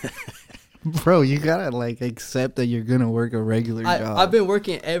 Bro, you gotta like accept that you're gonna work a regular job. I've been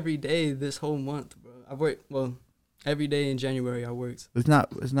working every day this whole month, bro. I've worked, well, every day in January I worked. It's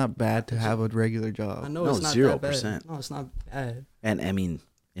not bad to have a regular job. I know No, it's not 0%. that bad. No, it's not bad. And I mean,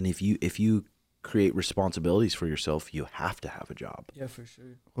 and if you create responsibilities for yourself, you have to have a job. Yeah, for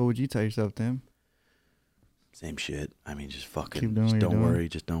sure. What would you tell yourself, Tim? Same shit. I mean, just fucking, Keep doing just what you're don't doing. worry.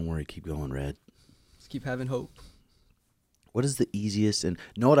 Just don't worry. Keep going, Red. Just keep having hope. What is the easiest? And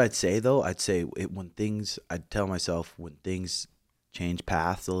know what I'd say though? I'd say I'd tell myself when things change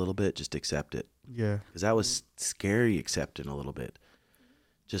paths a little bit, just accept it. Yeah, Because that was scary accepting a little bit.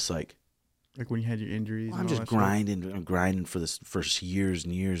 Just like, like when you had your injuries. I'm and all just that stuff. grinding. I'm grinding for this for years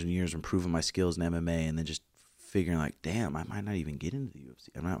and years and years, improving my skills in MMA, and then just figuring like, damn, I might not even get into the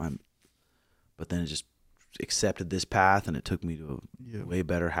UFC. But then it just accepted this path, and it took me to a way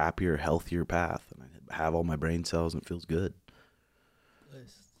better, happier, healthier path. And I have all my brain cells, and it feels good.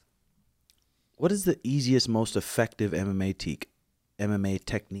 What is the easiest, most effective MMA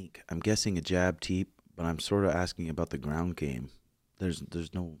technique? I'm guessing a jab teep, but I'm sort of asking about the ground game. There's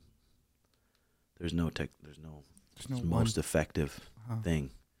no most effective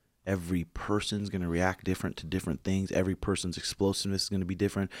thing. Every person's going to react different to different things. Every person's explosiveness is going to be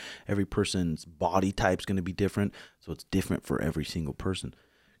different. Every person's body type is going to be different. So it's different for every single person.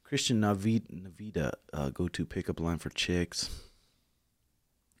 Christian Navida, go-to pickup line for chicks.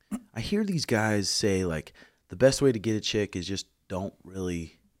 I hear these guys say, like, the best way to get a chick is just don't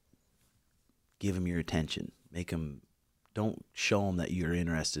really give them your attention. Don't show them that you're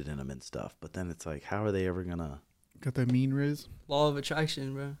interested in them and stuff. But then it's like, how are they ever going to? Got that mean Riz? Law of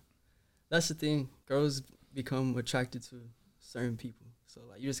attraction, bro. That's the thing. Girls become attracted to certain people. So,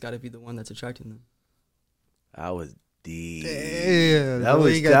 like, you just got to be the one that's attracting them. That was deep. Damn,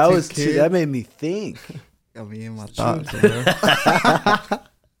 That made me think. Got me in my thoughts, bro.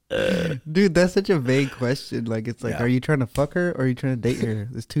 Dude, that's such a vague question. Like, it's like, Yeah. Are you trying to fuck her or are you trying to date her?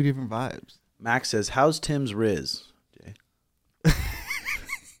 There's two different vibes. Max says, how's Tim's Riz? Jay?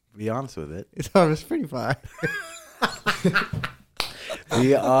 Be honest with it. It's pretty fire.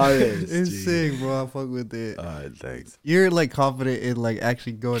 Be honest. It's G. sick, bro. I fuck with it. Thanks. You're like confident in like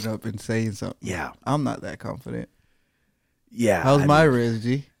actually going up and saying something. Yeah. I'm not that confident. Yeah. How's I my mean, Riz,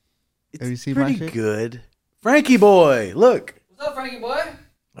 G? it's Have you seen my pretty shit? good. Frankie boy, look. What's up, Frankie boy?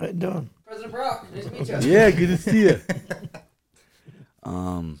 How you doing? President Brock. Nice to meet you. Yeah, good to see you.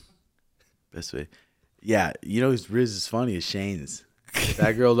 Best way. Yeah, you know whose Riz is funny is Shane's. If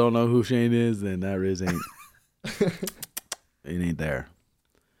that girl don't know who Shane is, then that Riz ain't. It ain't there.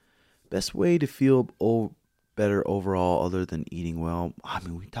 Best way to feel better overall, other than eating well. I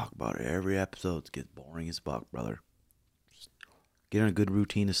mean, we talk about it every episode. It gets boring as fuck, brother. Just get on a good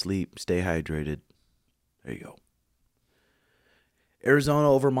routine of sleep. Stay hydrated. There you go. Arizona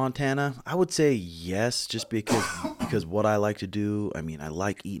over Montana? I would say yes, just because what I like to do. I mean, I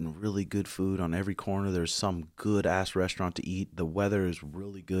like eating really good food on every corner. There's some good ass restaurant to eat. The weather is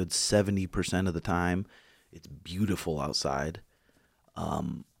really good 70% of the time. It's beautiful outside.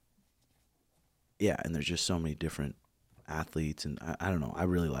 Yeah, and there's just so many different athletes, and I don't know. I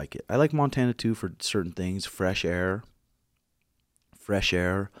really like it. I like Montana too for certain things. Fresh air.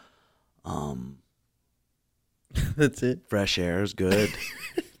 That's it. Fresh air is good.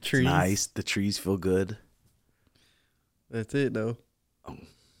 Trees. It's nice. The trees feel good. That's it, though.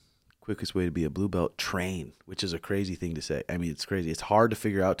 Quickest way to be a blue belt, train, which is a crazy thing to say. I mean, it's crazy. It's hard to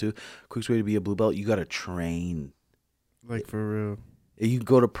figure out too. Quickest way to be a blue belt, you got to train. Like, for real. You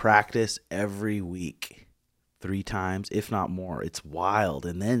go to practice every week, 3 times, if not more. It's wild.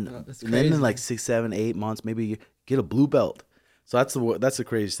 And then, That's and then in crazy. like 6, 7, 8 months, maybe you get a blue belt. So that's the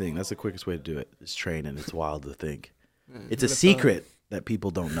craziest thing. That's the quickest way to do it. Is training. It's wild to think. It's a secret that people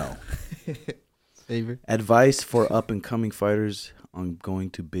don't know. Favor. Advice for up and coming fighters on going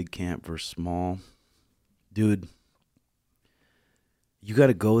to big camp versus small. Dude, you got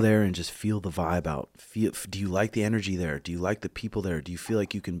to go there and just feel the vibe out. Do you like the energy there? Do you like the people there? Do you feel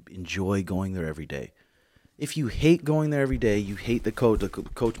like you can enjoy going there every day? If you hate going there every day, you hate the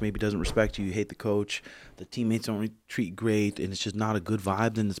coach maybe doesn't respect you, you hate the coach, the teammates don't treat great, and it's just not a good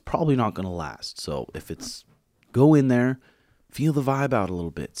vibe, then it's probably not going to last. So if it's, go in there, feel the vibe out a little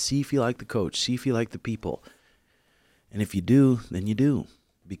bit, see if you like the coach, see if you like the people. And if you do, then you do.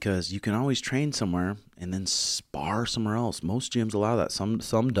 Because you can always train somewhere and then spar somewhere else. Most gyms allow that. Some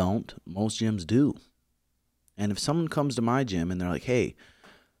don't. Most gyms do. And if someone comes to my gym and they're like, hey,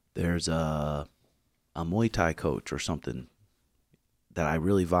 there's a Muay Thai coach or something that I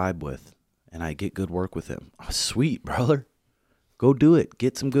really vibe with and I get good work with him. Oh, sweet, brother. Go do it.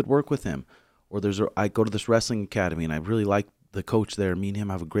 Get some good work with him. Or I go to this wrestling academy and I really like the coach there. Me and him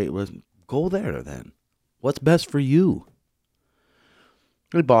have a great relationship. Go there then. What's best for you?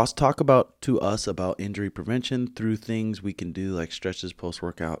 Hey, boss, talk to us about injury prevention through things we can do like stretches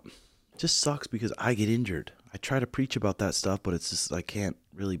post-workout. It just sucks because I get injured. I try to preach about that stuff, but it's just I can't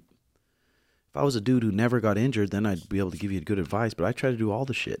really. If I was a dude who never got injured, then I'd be able to give you good advice, but I try to do all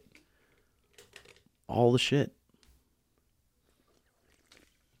the shit. All the shit.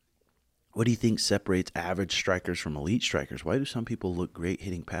 What do you think separates average strikers from elite strikers? Why do some people look great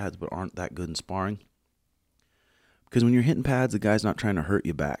hitting pads but aren't that good in sparring? Because when you're hitting pads, the guy's not trying to hurt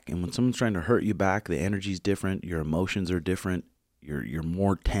you back. And when someone's trying to hurt you back, the energy's different, your emotions are different, you're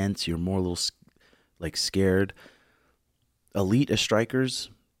more tense, you're more a little like scared. Elite as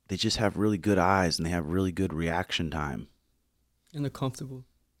strikers, they just have really good eyes and they have really good reaction time. And they're comfortable.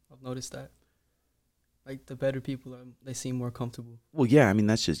 I've noticed that. Like the better people they seem more comfortable. Well, yeah, I mean,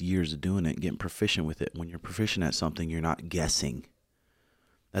 that's just years of doing it, getting proficient with it. When you're proficient at something, you're not guessing.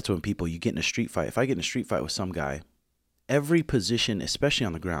 That's when you get in a street fight. If I get in a street fight with some guy, every position, especially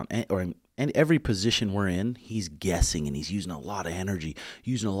on the ground, and every position we're in, he's guessing and he's using a lot of energy,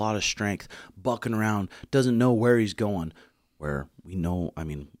 using a lot of strength, bucking around, doesn't know where he's going. Where we know, I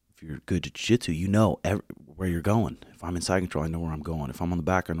mean, if you're good at jiu-jitsu, you know where you're going. If I'm in side control, I know where I'm going. If I'm on the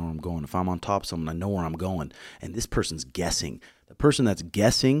back, I know where I'm going. If I'm on top of someone, I know where I'm going. And this person's guessing. The person that's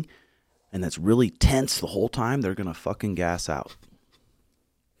guessing and that's really tense the whole time, they're going to fucking gas out.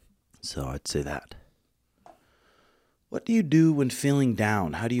 So I'd say that. What do you do when feeling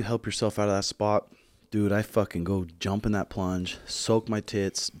down? How do you help yourself out of that spot? Dude, I fucking go jump in that plunge, soak my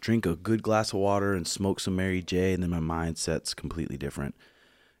tits, drink a good glass of water, and smoke some Mary J, and then my mindset's completely different.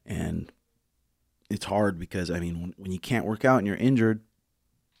 And it's hard because, I mean, when you can't work out and you're injured,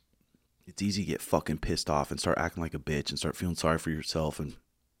 it's easy to get fucking pissed off and start acting like a bitch and start feeling sorry for yourself and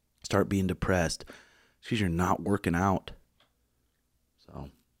start being depressed because you're not working out.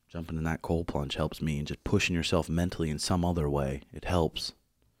 So jumping in that cold plunge helps me, and just pushing yourself mentally in some other way, it helps.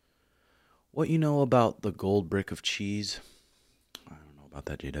 What you know about the gold brick of cheese? I don't know about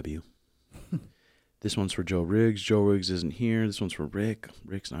that, JW. This one's for Joe Riggs. Joe Riggs isn't here. This one's for Rick.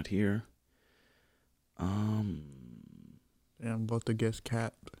 Rick's not here. Yeah, I'm about to guess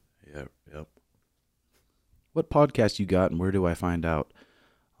cat. Yep. What podcast you got and where do I find out?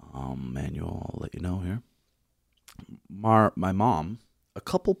 Manuel, I'll let you know here. My mom. A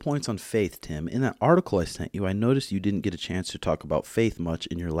couple points on faith, Tim. In that article I sent you, I noticed you didn't get a chance to talk about faith much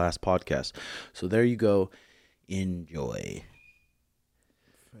in your last podcast. So there you go. Enjoy.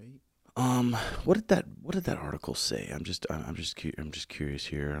 Faith. What did that article say? I'm just curious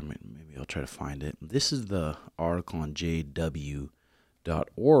here. I mean, maybe I'll try to find it. This is the article on jw.org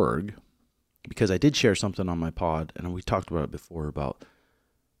because I did share something on my pod, and we talked about it before about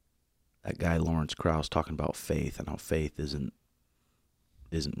that guy Lawrence Krauss talking about faith and how faith isn't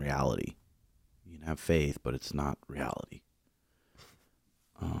reality. You can have faith, but it's not reality.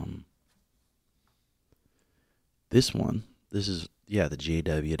 This is the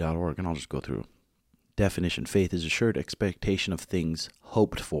jw.org, and I'll just go through. Definition: faith is assured expectation of things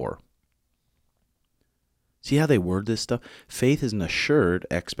hoped for. See how they word this stuff? Faith is an assured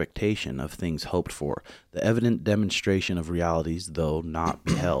expectation of things hoped for, the evident demonstration of realities, though not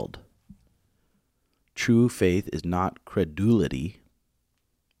beheld. True faith is not credulity,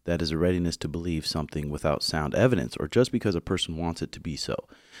 that is a readiness to believe something without sound evidence or just because a person wants it to be so.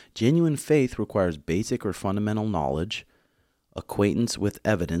 Genuine faith requires basic or fundamental knowledge, acquaintance with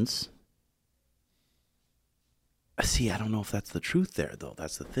evidence. See, I don't know if that's the truth there, though.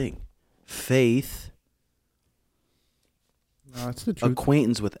 That's the thing. Faith, No, it's the truth.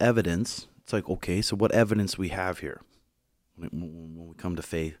 acquaintance with evidence. It's like, okay, so what evidence we have here? When we come to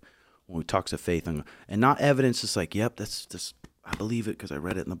faith, when we talk to faith, and not evidence just like, yep, that's just, I believe it because I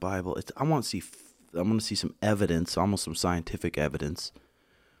read it in the Bible. I want to see some evidence, almost some scientific evidence.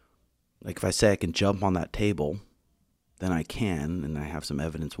 Like if I say I can jump on that table, then I can, and I have some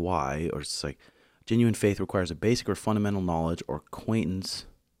evidence why. Or it's like genuine faith requires a basic or fundamental knowledge or acquaintance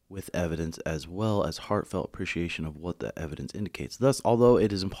with evidence as well as heartfelt appreciation of what the evidence indicates. Thus, although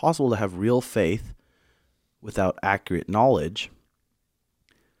it is impossible to have real faith without accurate knowledge,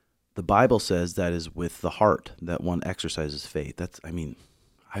 the Bible says that is with the heart that one exercises faith. That's, I mean,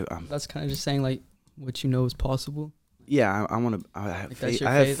 That's kind of just saying like what you know is possible. yeah, I want to. I have Like faith. that's your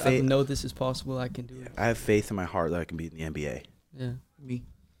I have faith. I faith. know this is possible. I can do it. I have faith in my heart that I can be in the NBA. Yeah. Me.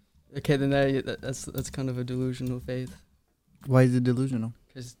 Okay, then that's kind of a delusional faith. Why is it delusional?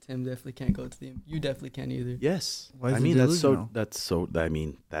 Because Tim definitely can't go to the. You definitely can't either. Yes, Why is I it mean delusional? that's so. I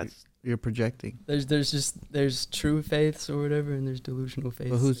mean that's You're projecting. There's true faiths or whatever, and there's delusional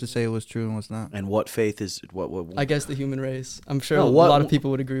faiths. But who's to say what's true and what's not? and what faith is what. I guess the human race. I'm sure No, a lot of people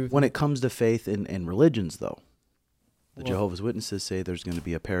would agree with when me. it comes to faith in religions, though. The Well- Jehovah's Witnesses say there's going to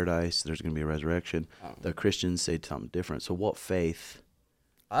be a paradise, there's going to be a resurrection. The Christians say something different. So what faith?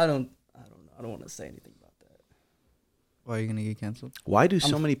 I don't know. I don't want to say anything about that. Why are you gonna get canceled? Why do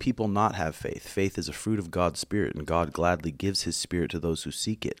so many people not have faith? Faith is a fruit of God's Spirit, and God gladly gives His Spirit to those who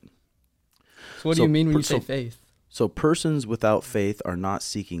seek it. So what do you mean when you say so- faith? So persons without faith are not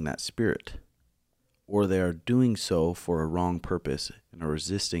seeking that Spirit, or they are doing so for a wrong purpose and are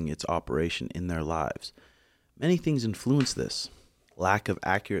resisting its operation in their lives. Many things influence this. Lack of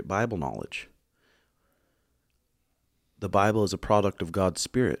accurate Bible knowledge. The Bible is a product of God's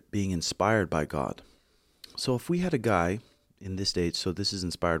Spirit, being inspired by God. So if we had a guy in this age, so this is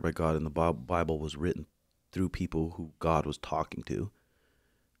inspired by God, and the Bible was written through people who God was talking to,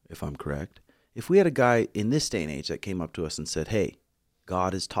 if I'm correct. If we had a guy in this day and age that came up to us and said, hey,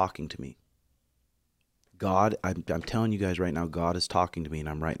 God is talking to me. God, I'm telling you guys right now, God is talking to me, and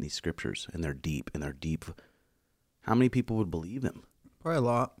I'm writing these scriptures, and they're deep. How many people would believe him? Probably a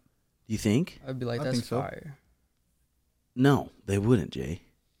lot. You think? I'd be like, I that's think so. fire. No, they wouldn't, Jay.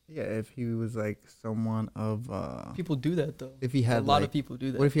 Yeah, if he was like someone of People do that though. if he had A lot like, of people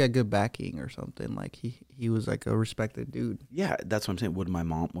do that. what if he had good backing or something? Like he was like a respected dude. Yeah, that's what I'm saying. Would my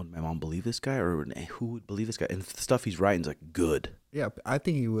mom believe this guy, or who would believe this guy? And the stuff he's writing's like good. Yeah, I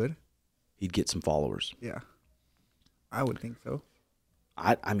think he would. He'd get some followers. Yeah, I would think so.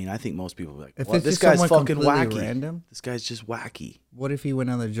 I mean, I think most people would be like, If what? it's This just guy's someone fucking completely wacky. random, This guy's just wacky. what if he went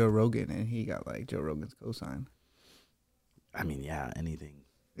on the Joe Rogan and he got like Joe Rogan's cosign? I mean, yeah, anything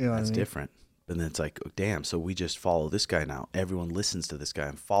You know what I that's mean? different. But then it's like, oh, damn, so we just follow this guy now. Everyone listens to this guy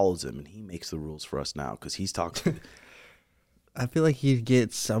and follows him, and he makes the rules for us now because he's talking. I feel like he'd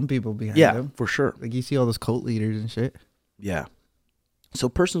get some people behind Yeah, him. for sure. Like you see all those cult leaders and shit. Yeah. So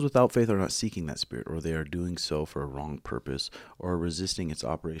persons without faith are not seeking that Spirit, or they are doing so for a wrong purpose, or are resisting its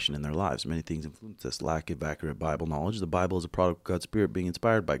operation in their lives. Many things influence this. Lack of accurate Bible knowledge. The Bible is a product of God's Spirit being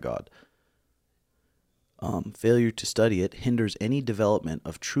inspired by God. Failure to study it hinders any development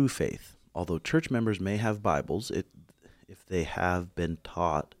of true faith. Although church members may have Bibles, if they have been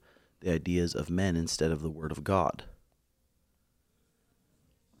taught the ideas of men instead of the Word of God,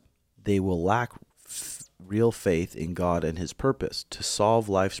 they will lack real faith in God and His purpose to solve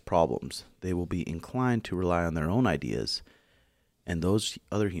life's problems. They will be inclined to rely on their own ideas and those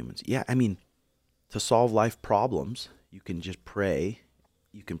other humans. Yeah, I mean, to solve life problems, you can just pray.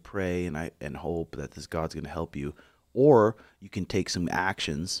 You can pray and hope that this God's going to help you, or you can take some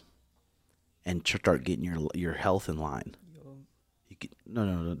actions and start getting your health in line. You can,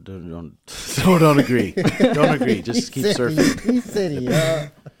 no, don't agree. Don't agree. Just keep surfing. He said, yeah.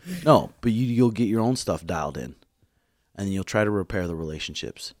 No, but you'll get your own stuff dialed in, and then you'll try to repair the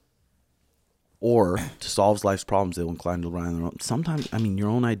relationships. Or to solve life's problems, they'll incline to rely on their own. Sometimes, I mean, your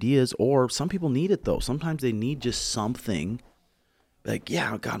own ideas, or some people need it, though. Sometimes they need just something. Like,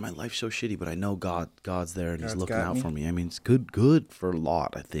 yeah, God, my life's so shitty, but I know God's there, and He's God's looking got out me. for me. I mean, it's good for a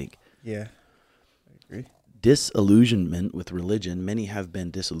lot, I think. Yeah, I agree. Disillusionment with religion. Many have been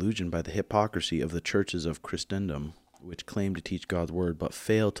disillusioned by the hypocrisy of the churches of Christendom, which claim to teach God's word, but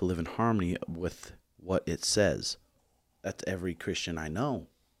fail to live in harmony with what it says. That's every Christian I know.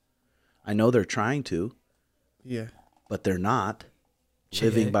 I know they're trying to, Yeah. but they're not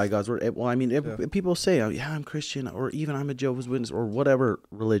living by God's word. Well, I mean, Yeah. people say, oh, yeah, I'm Christian, or even I'm a Jehovah's Witness, or whatever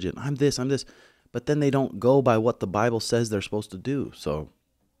religion. I'm this. But then they don't go by what the Bible says they're supposed to do. So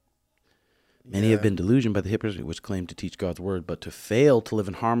many have been delusioned by the hypocrisy which claim to teach God's word, but to fail to live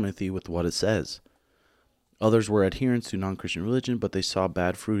in harmony with what it says. Others were adherents to non-Christian religion, but they saw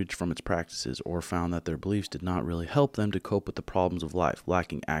bad fruitage from its practices, or found that their beliefs did not really help them to cope with the problems of life,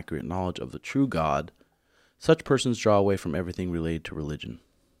 lacking accurate knowledge of the true God. Such persons draw away from everything related to religion.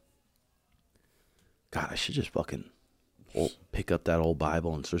 God, I should just fucking pick up that old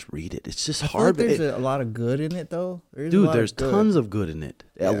Bible and just read it. It's just I feel hard. like there's a lot of good in it, though. Dude, there's tons of good in it.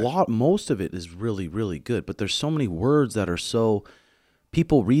 Yeah. Most of it is really, really good. But there's so many words that are so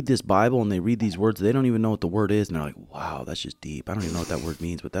people read this Bible and they read these words. They don't even know what the word is. And they're like, wow, that's just deep. I don't even know what that word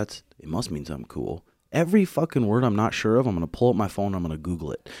means, but it must mean something cool. Every fucking word I'm not sure of, I'm going to pull up my phone, I'm going to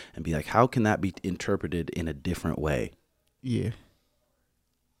Google it and be like, how can that be interpreted in a different way? Yeah.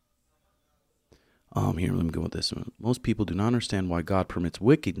 Here, let me go with this one. Most people do not understand why God permits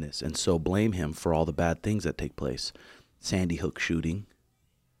wickedness and so blame him for all the bad things that take place. Sandy Hook shooting,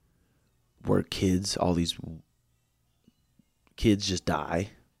 where all these kids just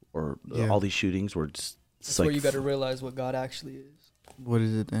die, or all these shootings where That's where you got to realize what God actually is. What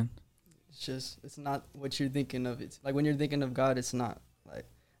is it then? It's not what you're thinking of. It's like when you're thinking of God, it's not like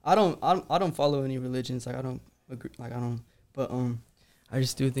I don't follow any religions. Like I don't agree. Like I don't. But I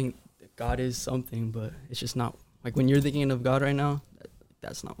just do think that God is something, but it's just not like when you're thinking of God right now.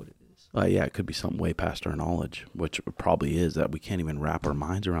 That's not what it is. Yeah, it could be something way past our knowledge, which it probably is, that we can't even wrap our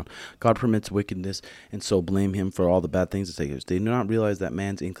minds around. God permits wickedness and so blame him for all the bad things that take place. They do not realize that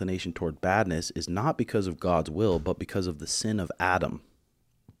man's inclination toward badness is not because of God's will, but because of the sin of Adam.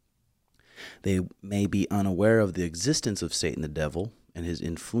 They may be unaware of the existence of Satan the devil and his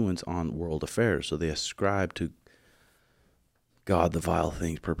influence on world affairs, so they ascribe to God the vile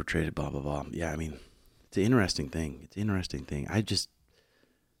things perpetrated, blah, blah, blah. Yeah, I mean, it's an interesting thing.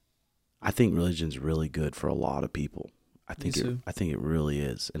 I think religion's really good for a lot of people. I think it really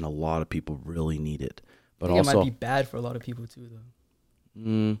is, and a lot of people really need it. But I think also, it might be bad for a lot of people too,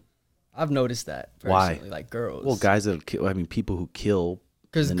 though. I've noticed that personally. Why? Like girls. Well, guys that kill. I mean, people who kill.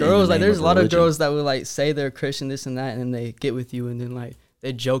 Because girls, like, there's a lot of girls that will like say they're Christian, this and that, and then they get with you, and then like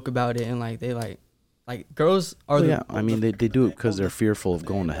they joke about it, and like they like girls are. Well, yeah, I mean they do it because they're fearful of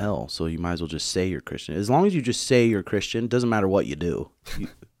going to hell. So you might as well just say you're Christian. As long as you just say you're Christian, it doesn't matter what you do.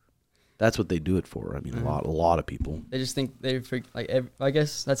 That's what they do it for. I mean, a lot of people. They just think I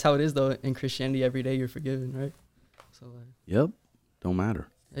guess that's how it is though. In Christianity, every day you're forgiven, right? So like. Yep, don't matter.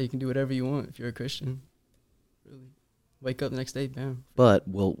 Yeah, you can do whatever you want if you're a Christian. Really, wake up the next day, bam. But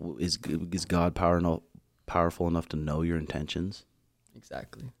is God powerful enough to know your intentions?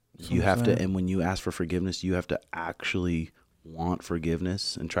 Exactly. You have to, and when you ask for forgiveness, you have to actually want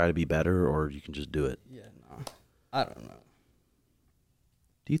forgiveness and try to be better, or you can just do it. Yeah, no, I don't know.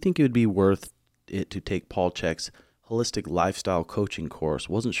 Do you think it would be worth it to take Paul Chek's holistic lifestyle coaching course?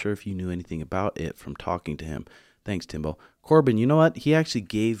 Wasn't sure if you knew anything about it from talking to him. Thanks, Timbo. Corbin, you know what? He actually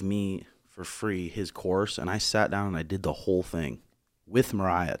gave me for free his course, and I sat down and I did the whole thing with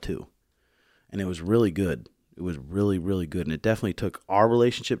Mariah too. And it was really good. It was really, really good. And it definitely took our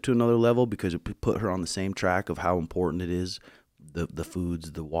relationship to another level because it put her on the same track of how important it is, the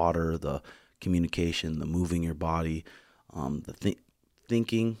foods, the water, the communication, the moving your body,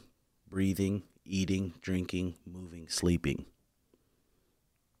 thinking, breathing, eating, drinking, moving, sleeping.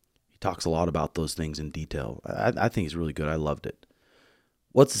 He talks a lot about those things in detail. I think it's really good. I loved it.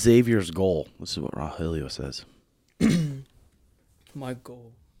 What's Xavier's goal? This is what Rogelio says. My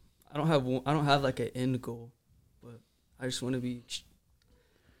goal. I don't have like an end goal, but I just want to be.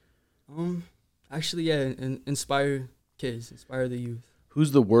 Actually, yeah, inspire kids, inspire the youth.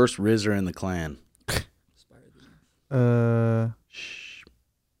 Who's the worst Rizzer in the clan? Inspire the youth. Shh.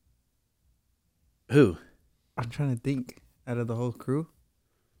 Who? I'm trying to think. Out of the whole crew,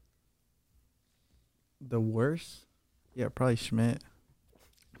 the worst? Yeah, probably Schmidt.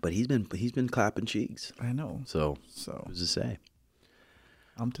 But he's been clapping cheeks. I know. So who's to say?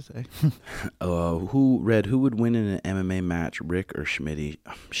 I'm to say. Who would win in an MMA match, Rick or Schmitty?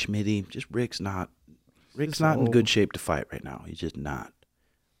 Schmitty, just Rick's not in good shape to fight right now. He's just not.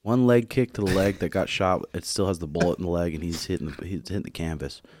 One leg kick to the leg that got shot. It still has the bullet in the leg, and he's hitting the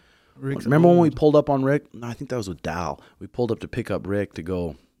canvas. Remember when we pulled up on Rick? No, I think that was with Dow. We pulled up to pick up Rick to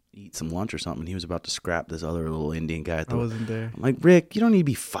go eat some lunch or something. He was about to scrap this other little Indian guy. I wasn't there. I'm like, Rick, you don't need to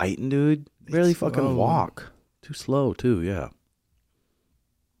be fighting, dude. Barely fucking walk. Too slow, too, yeah.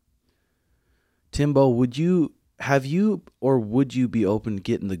 Timbo, would you be open to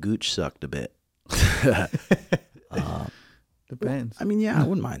getting the gooch sucked a bit? Depends. I mean, yeah, I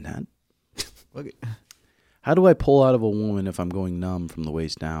wouldn't mind that. Okay. How do I pull out of a woman if I'm going numb from the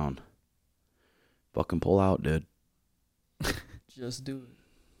waist down? Fucking pull out, dude. Just do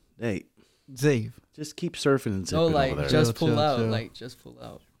it. Hey, Zave. just keep surfing and zipping No, like over there. just pull out. chill. Like just pull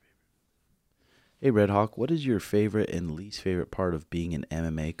out. Hey, Red Hawk, what is your favorite and least favorite part of being an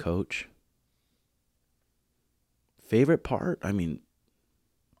MMA coach? Favorite part? I mean,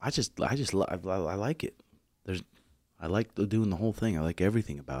 I like it. I like doing the whole thing. I like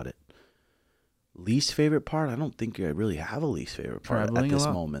everything about it. Least favorite part? I don't think I really have a least favorite part at this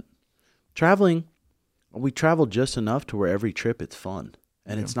moment. Traveling, we travel just enough to where every trip it's fun.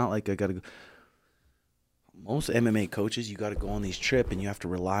 And it's not like I got to go. most MMA coaches, you got to go on these trips and you have to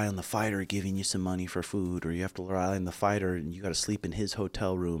rely on the fighter giving you some money for food, or you have to rely on the fighter and you got to sleep in his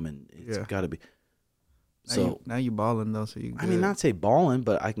hotel room, and it's got to be. Now you balling though, so you. I mean, not say balling,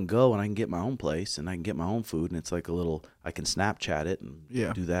 but I can go and I can get my own place and I can get my own food, and it's like a little. I can Snapchat it and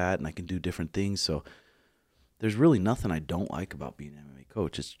do that, and I can do different things. So there's really nothing I don't like about being an MMA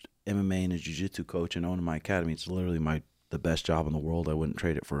coach. It's MMA and a jiu-jitsu coach and owning my academy. It's literally the best job in the world. I wouldn't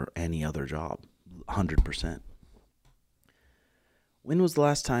trade it for any other job, 100%. When was the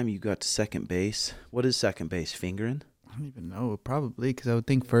last time you got to second base? What is second base? Fingering? I don't even know. Probably, because I would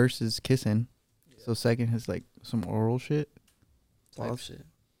think first is kissing. So second has like some oral shit. Type shit.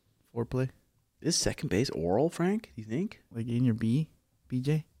 Foreplay. Is second base oral, Frank? Do you think? Like in your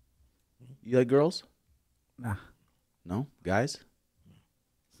BJ? You like girls? Nah. No? Guys?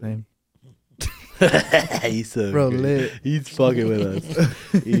 Same. He's so Bro, good. lit. He's fucking with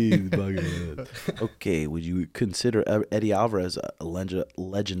us. He's fucking with us. Okay, would you consider Eddie Alvarez a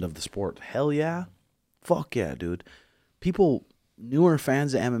legend of the sport? Hell yeah. Fuck yeah, dude. People, newer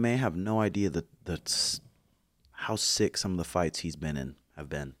fans of MMA have no idea how sick some of the fights he's been in have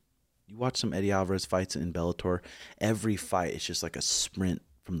been. You watch some Eddie Alvarez fights in Bellator, every fight is just like a sprint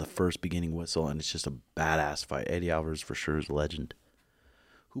from the first beginning whistle, and it's just a badass fight. Eddie Alvarez for sure is a legend.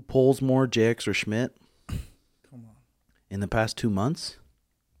 Who pulls more, JX or Schmidt? Come on. In the past 2 months?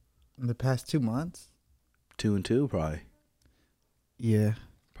 In the past 2 months? 2 and 2, probably. Yeah.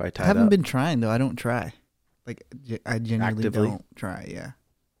 Probably tied I haven't up. been trying, though. I don't try. Like, I genuinely Actively? don't try, yeah.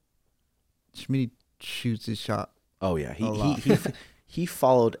 Schmidt shoots his shot. Oh, yeah. A lot. He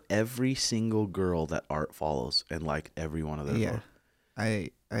followed every single girl that Art follows and liked every one of their Yeah. photos.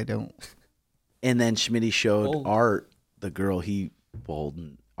 I don't. And then Schmitty showed Bold. Art the girl he pulled,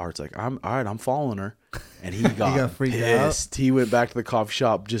 and Art's like, all right, I'm following her. And he got, got freaked pissed. He went back to the coffee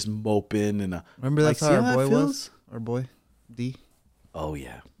shop just moping. And Remember that's like, how see our that boy feels? was? Our boy? D? Oh,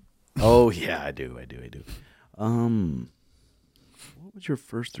 yeah. Oh, yeah, I do. What was your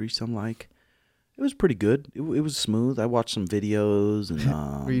first threesome like? It was pretty good. It was smooth. I watched some videos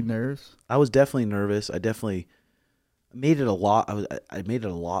and Were you nervous? I was definitely nervous. I definitely made it a lot. I made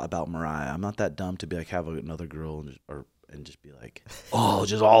it a lot about Mariah. I'm not that dumb to be like have another girl and just be like, oh,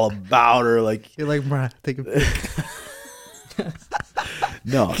 just all about her. Like You're like, bruh, take a pic.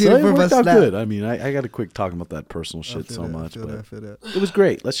 no, Get so it it from worked a out snap. good. I mean, I got to quit talking about that personal shit so much, but I feel that. it was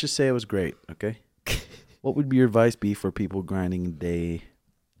great. Let's just say it was great. Okay. What would your advice be for people grinding day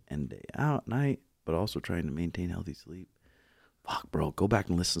and day out, night, but also trying to maintain healthy sleep? Fuck, bro, go back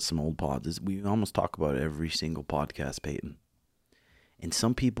and listen to some old pods. We almost talk about it every single podcast, Peyton. And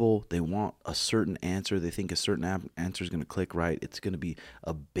some people, they want a certain answer. They think a certain answer is going to click right. It's going to be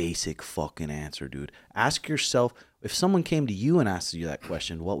a basic fucking answer, dude. Ask yourself, if someone came to you and asked you that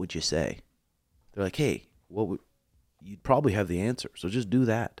question, what would you say? They're like, hey, you'd probably have the answer. So just do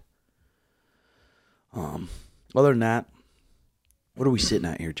that. Other than that, what are we sitting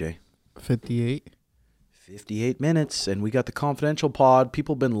at here, Jay? 58. 58 minutes, and we got the confidential pod.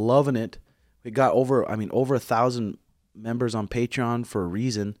 People been loving it. We got over 1,000 members on Patreon for a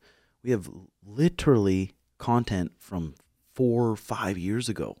reason. We have literally content from 4 or 5 years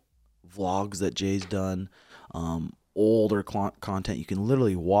ago. Vlogs that Jay's done, older content. You can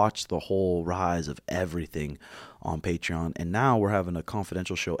literally watch the whole rise of everything on Patreon. And now we're having a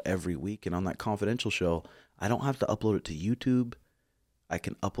confidential show every week. And on that confidential show, I don't have to upload it to YouTube. I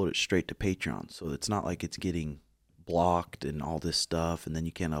can upload it straight to Patreon. So it's not like it's getting blocked and all this stuff and then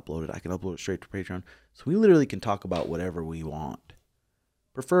you can't upload it. I can upload it straight to Patreon. So we literally can talk about whatever we want.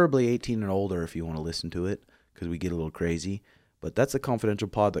 Preferably 18 and older if you want to listen to it, because we get a little crazy. But that's a confidential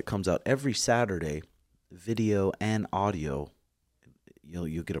pod that comes out every Saturday, video and audio.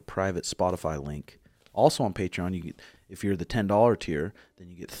 You'll get a private Spotify link. Also on Patreon, you get, if you're the $10 tier, then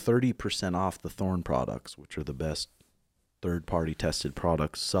you get 30% off the Thorn products, which are the best third-party tested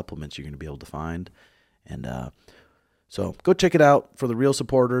products, supplements you're going to be able to find. And so go check it out for the real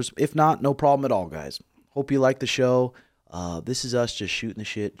supporters. If not, no problem at all, guys. Hope you like the show. This is us just shooting the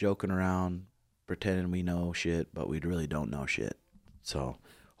shit, joking around, pretending we know shit, but we really don't know shit. So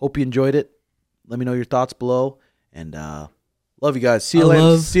hope you enjoyed it. Let me know your thoughts below. And love you guys. See you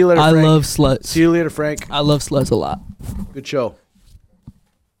later. See you later, Frank. I love sluts. See you later, Frank. I love sluts a lot. Good show.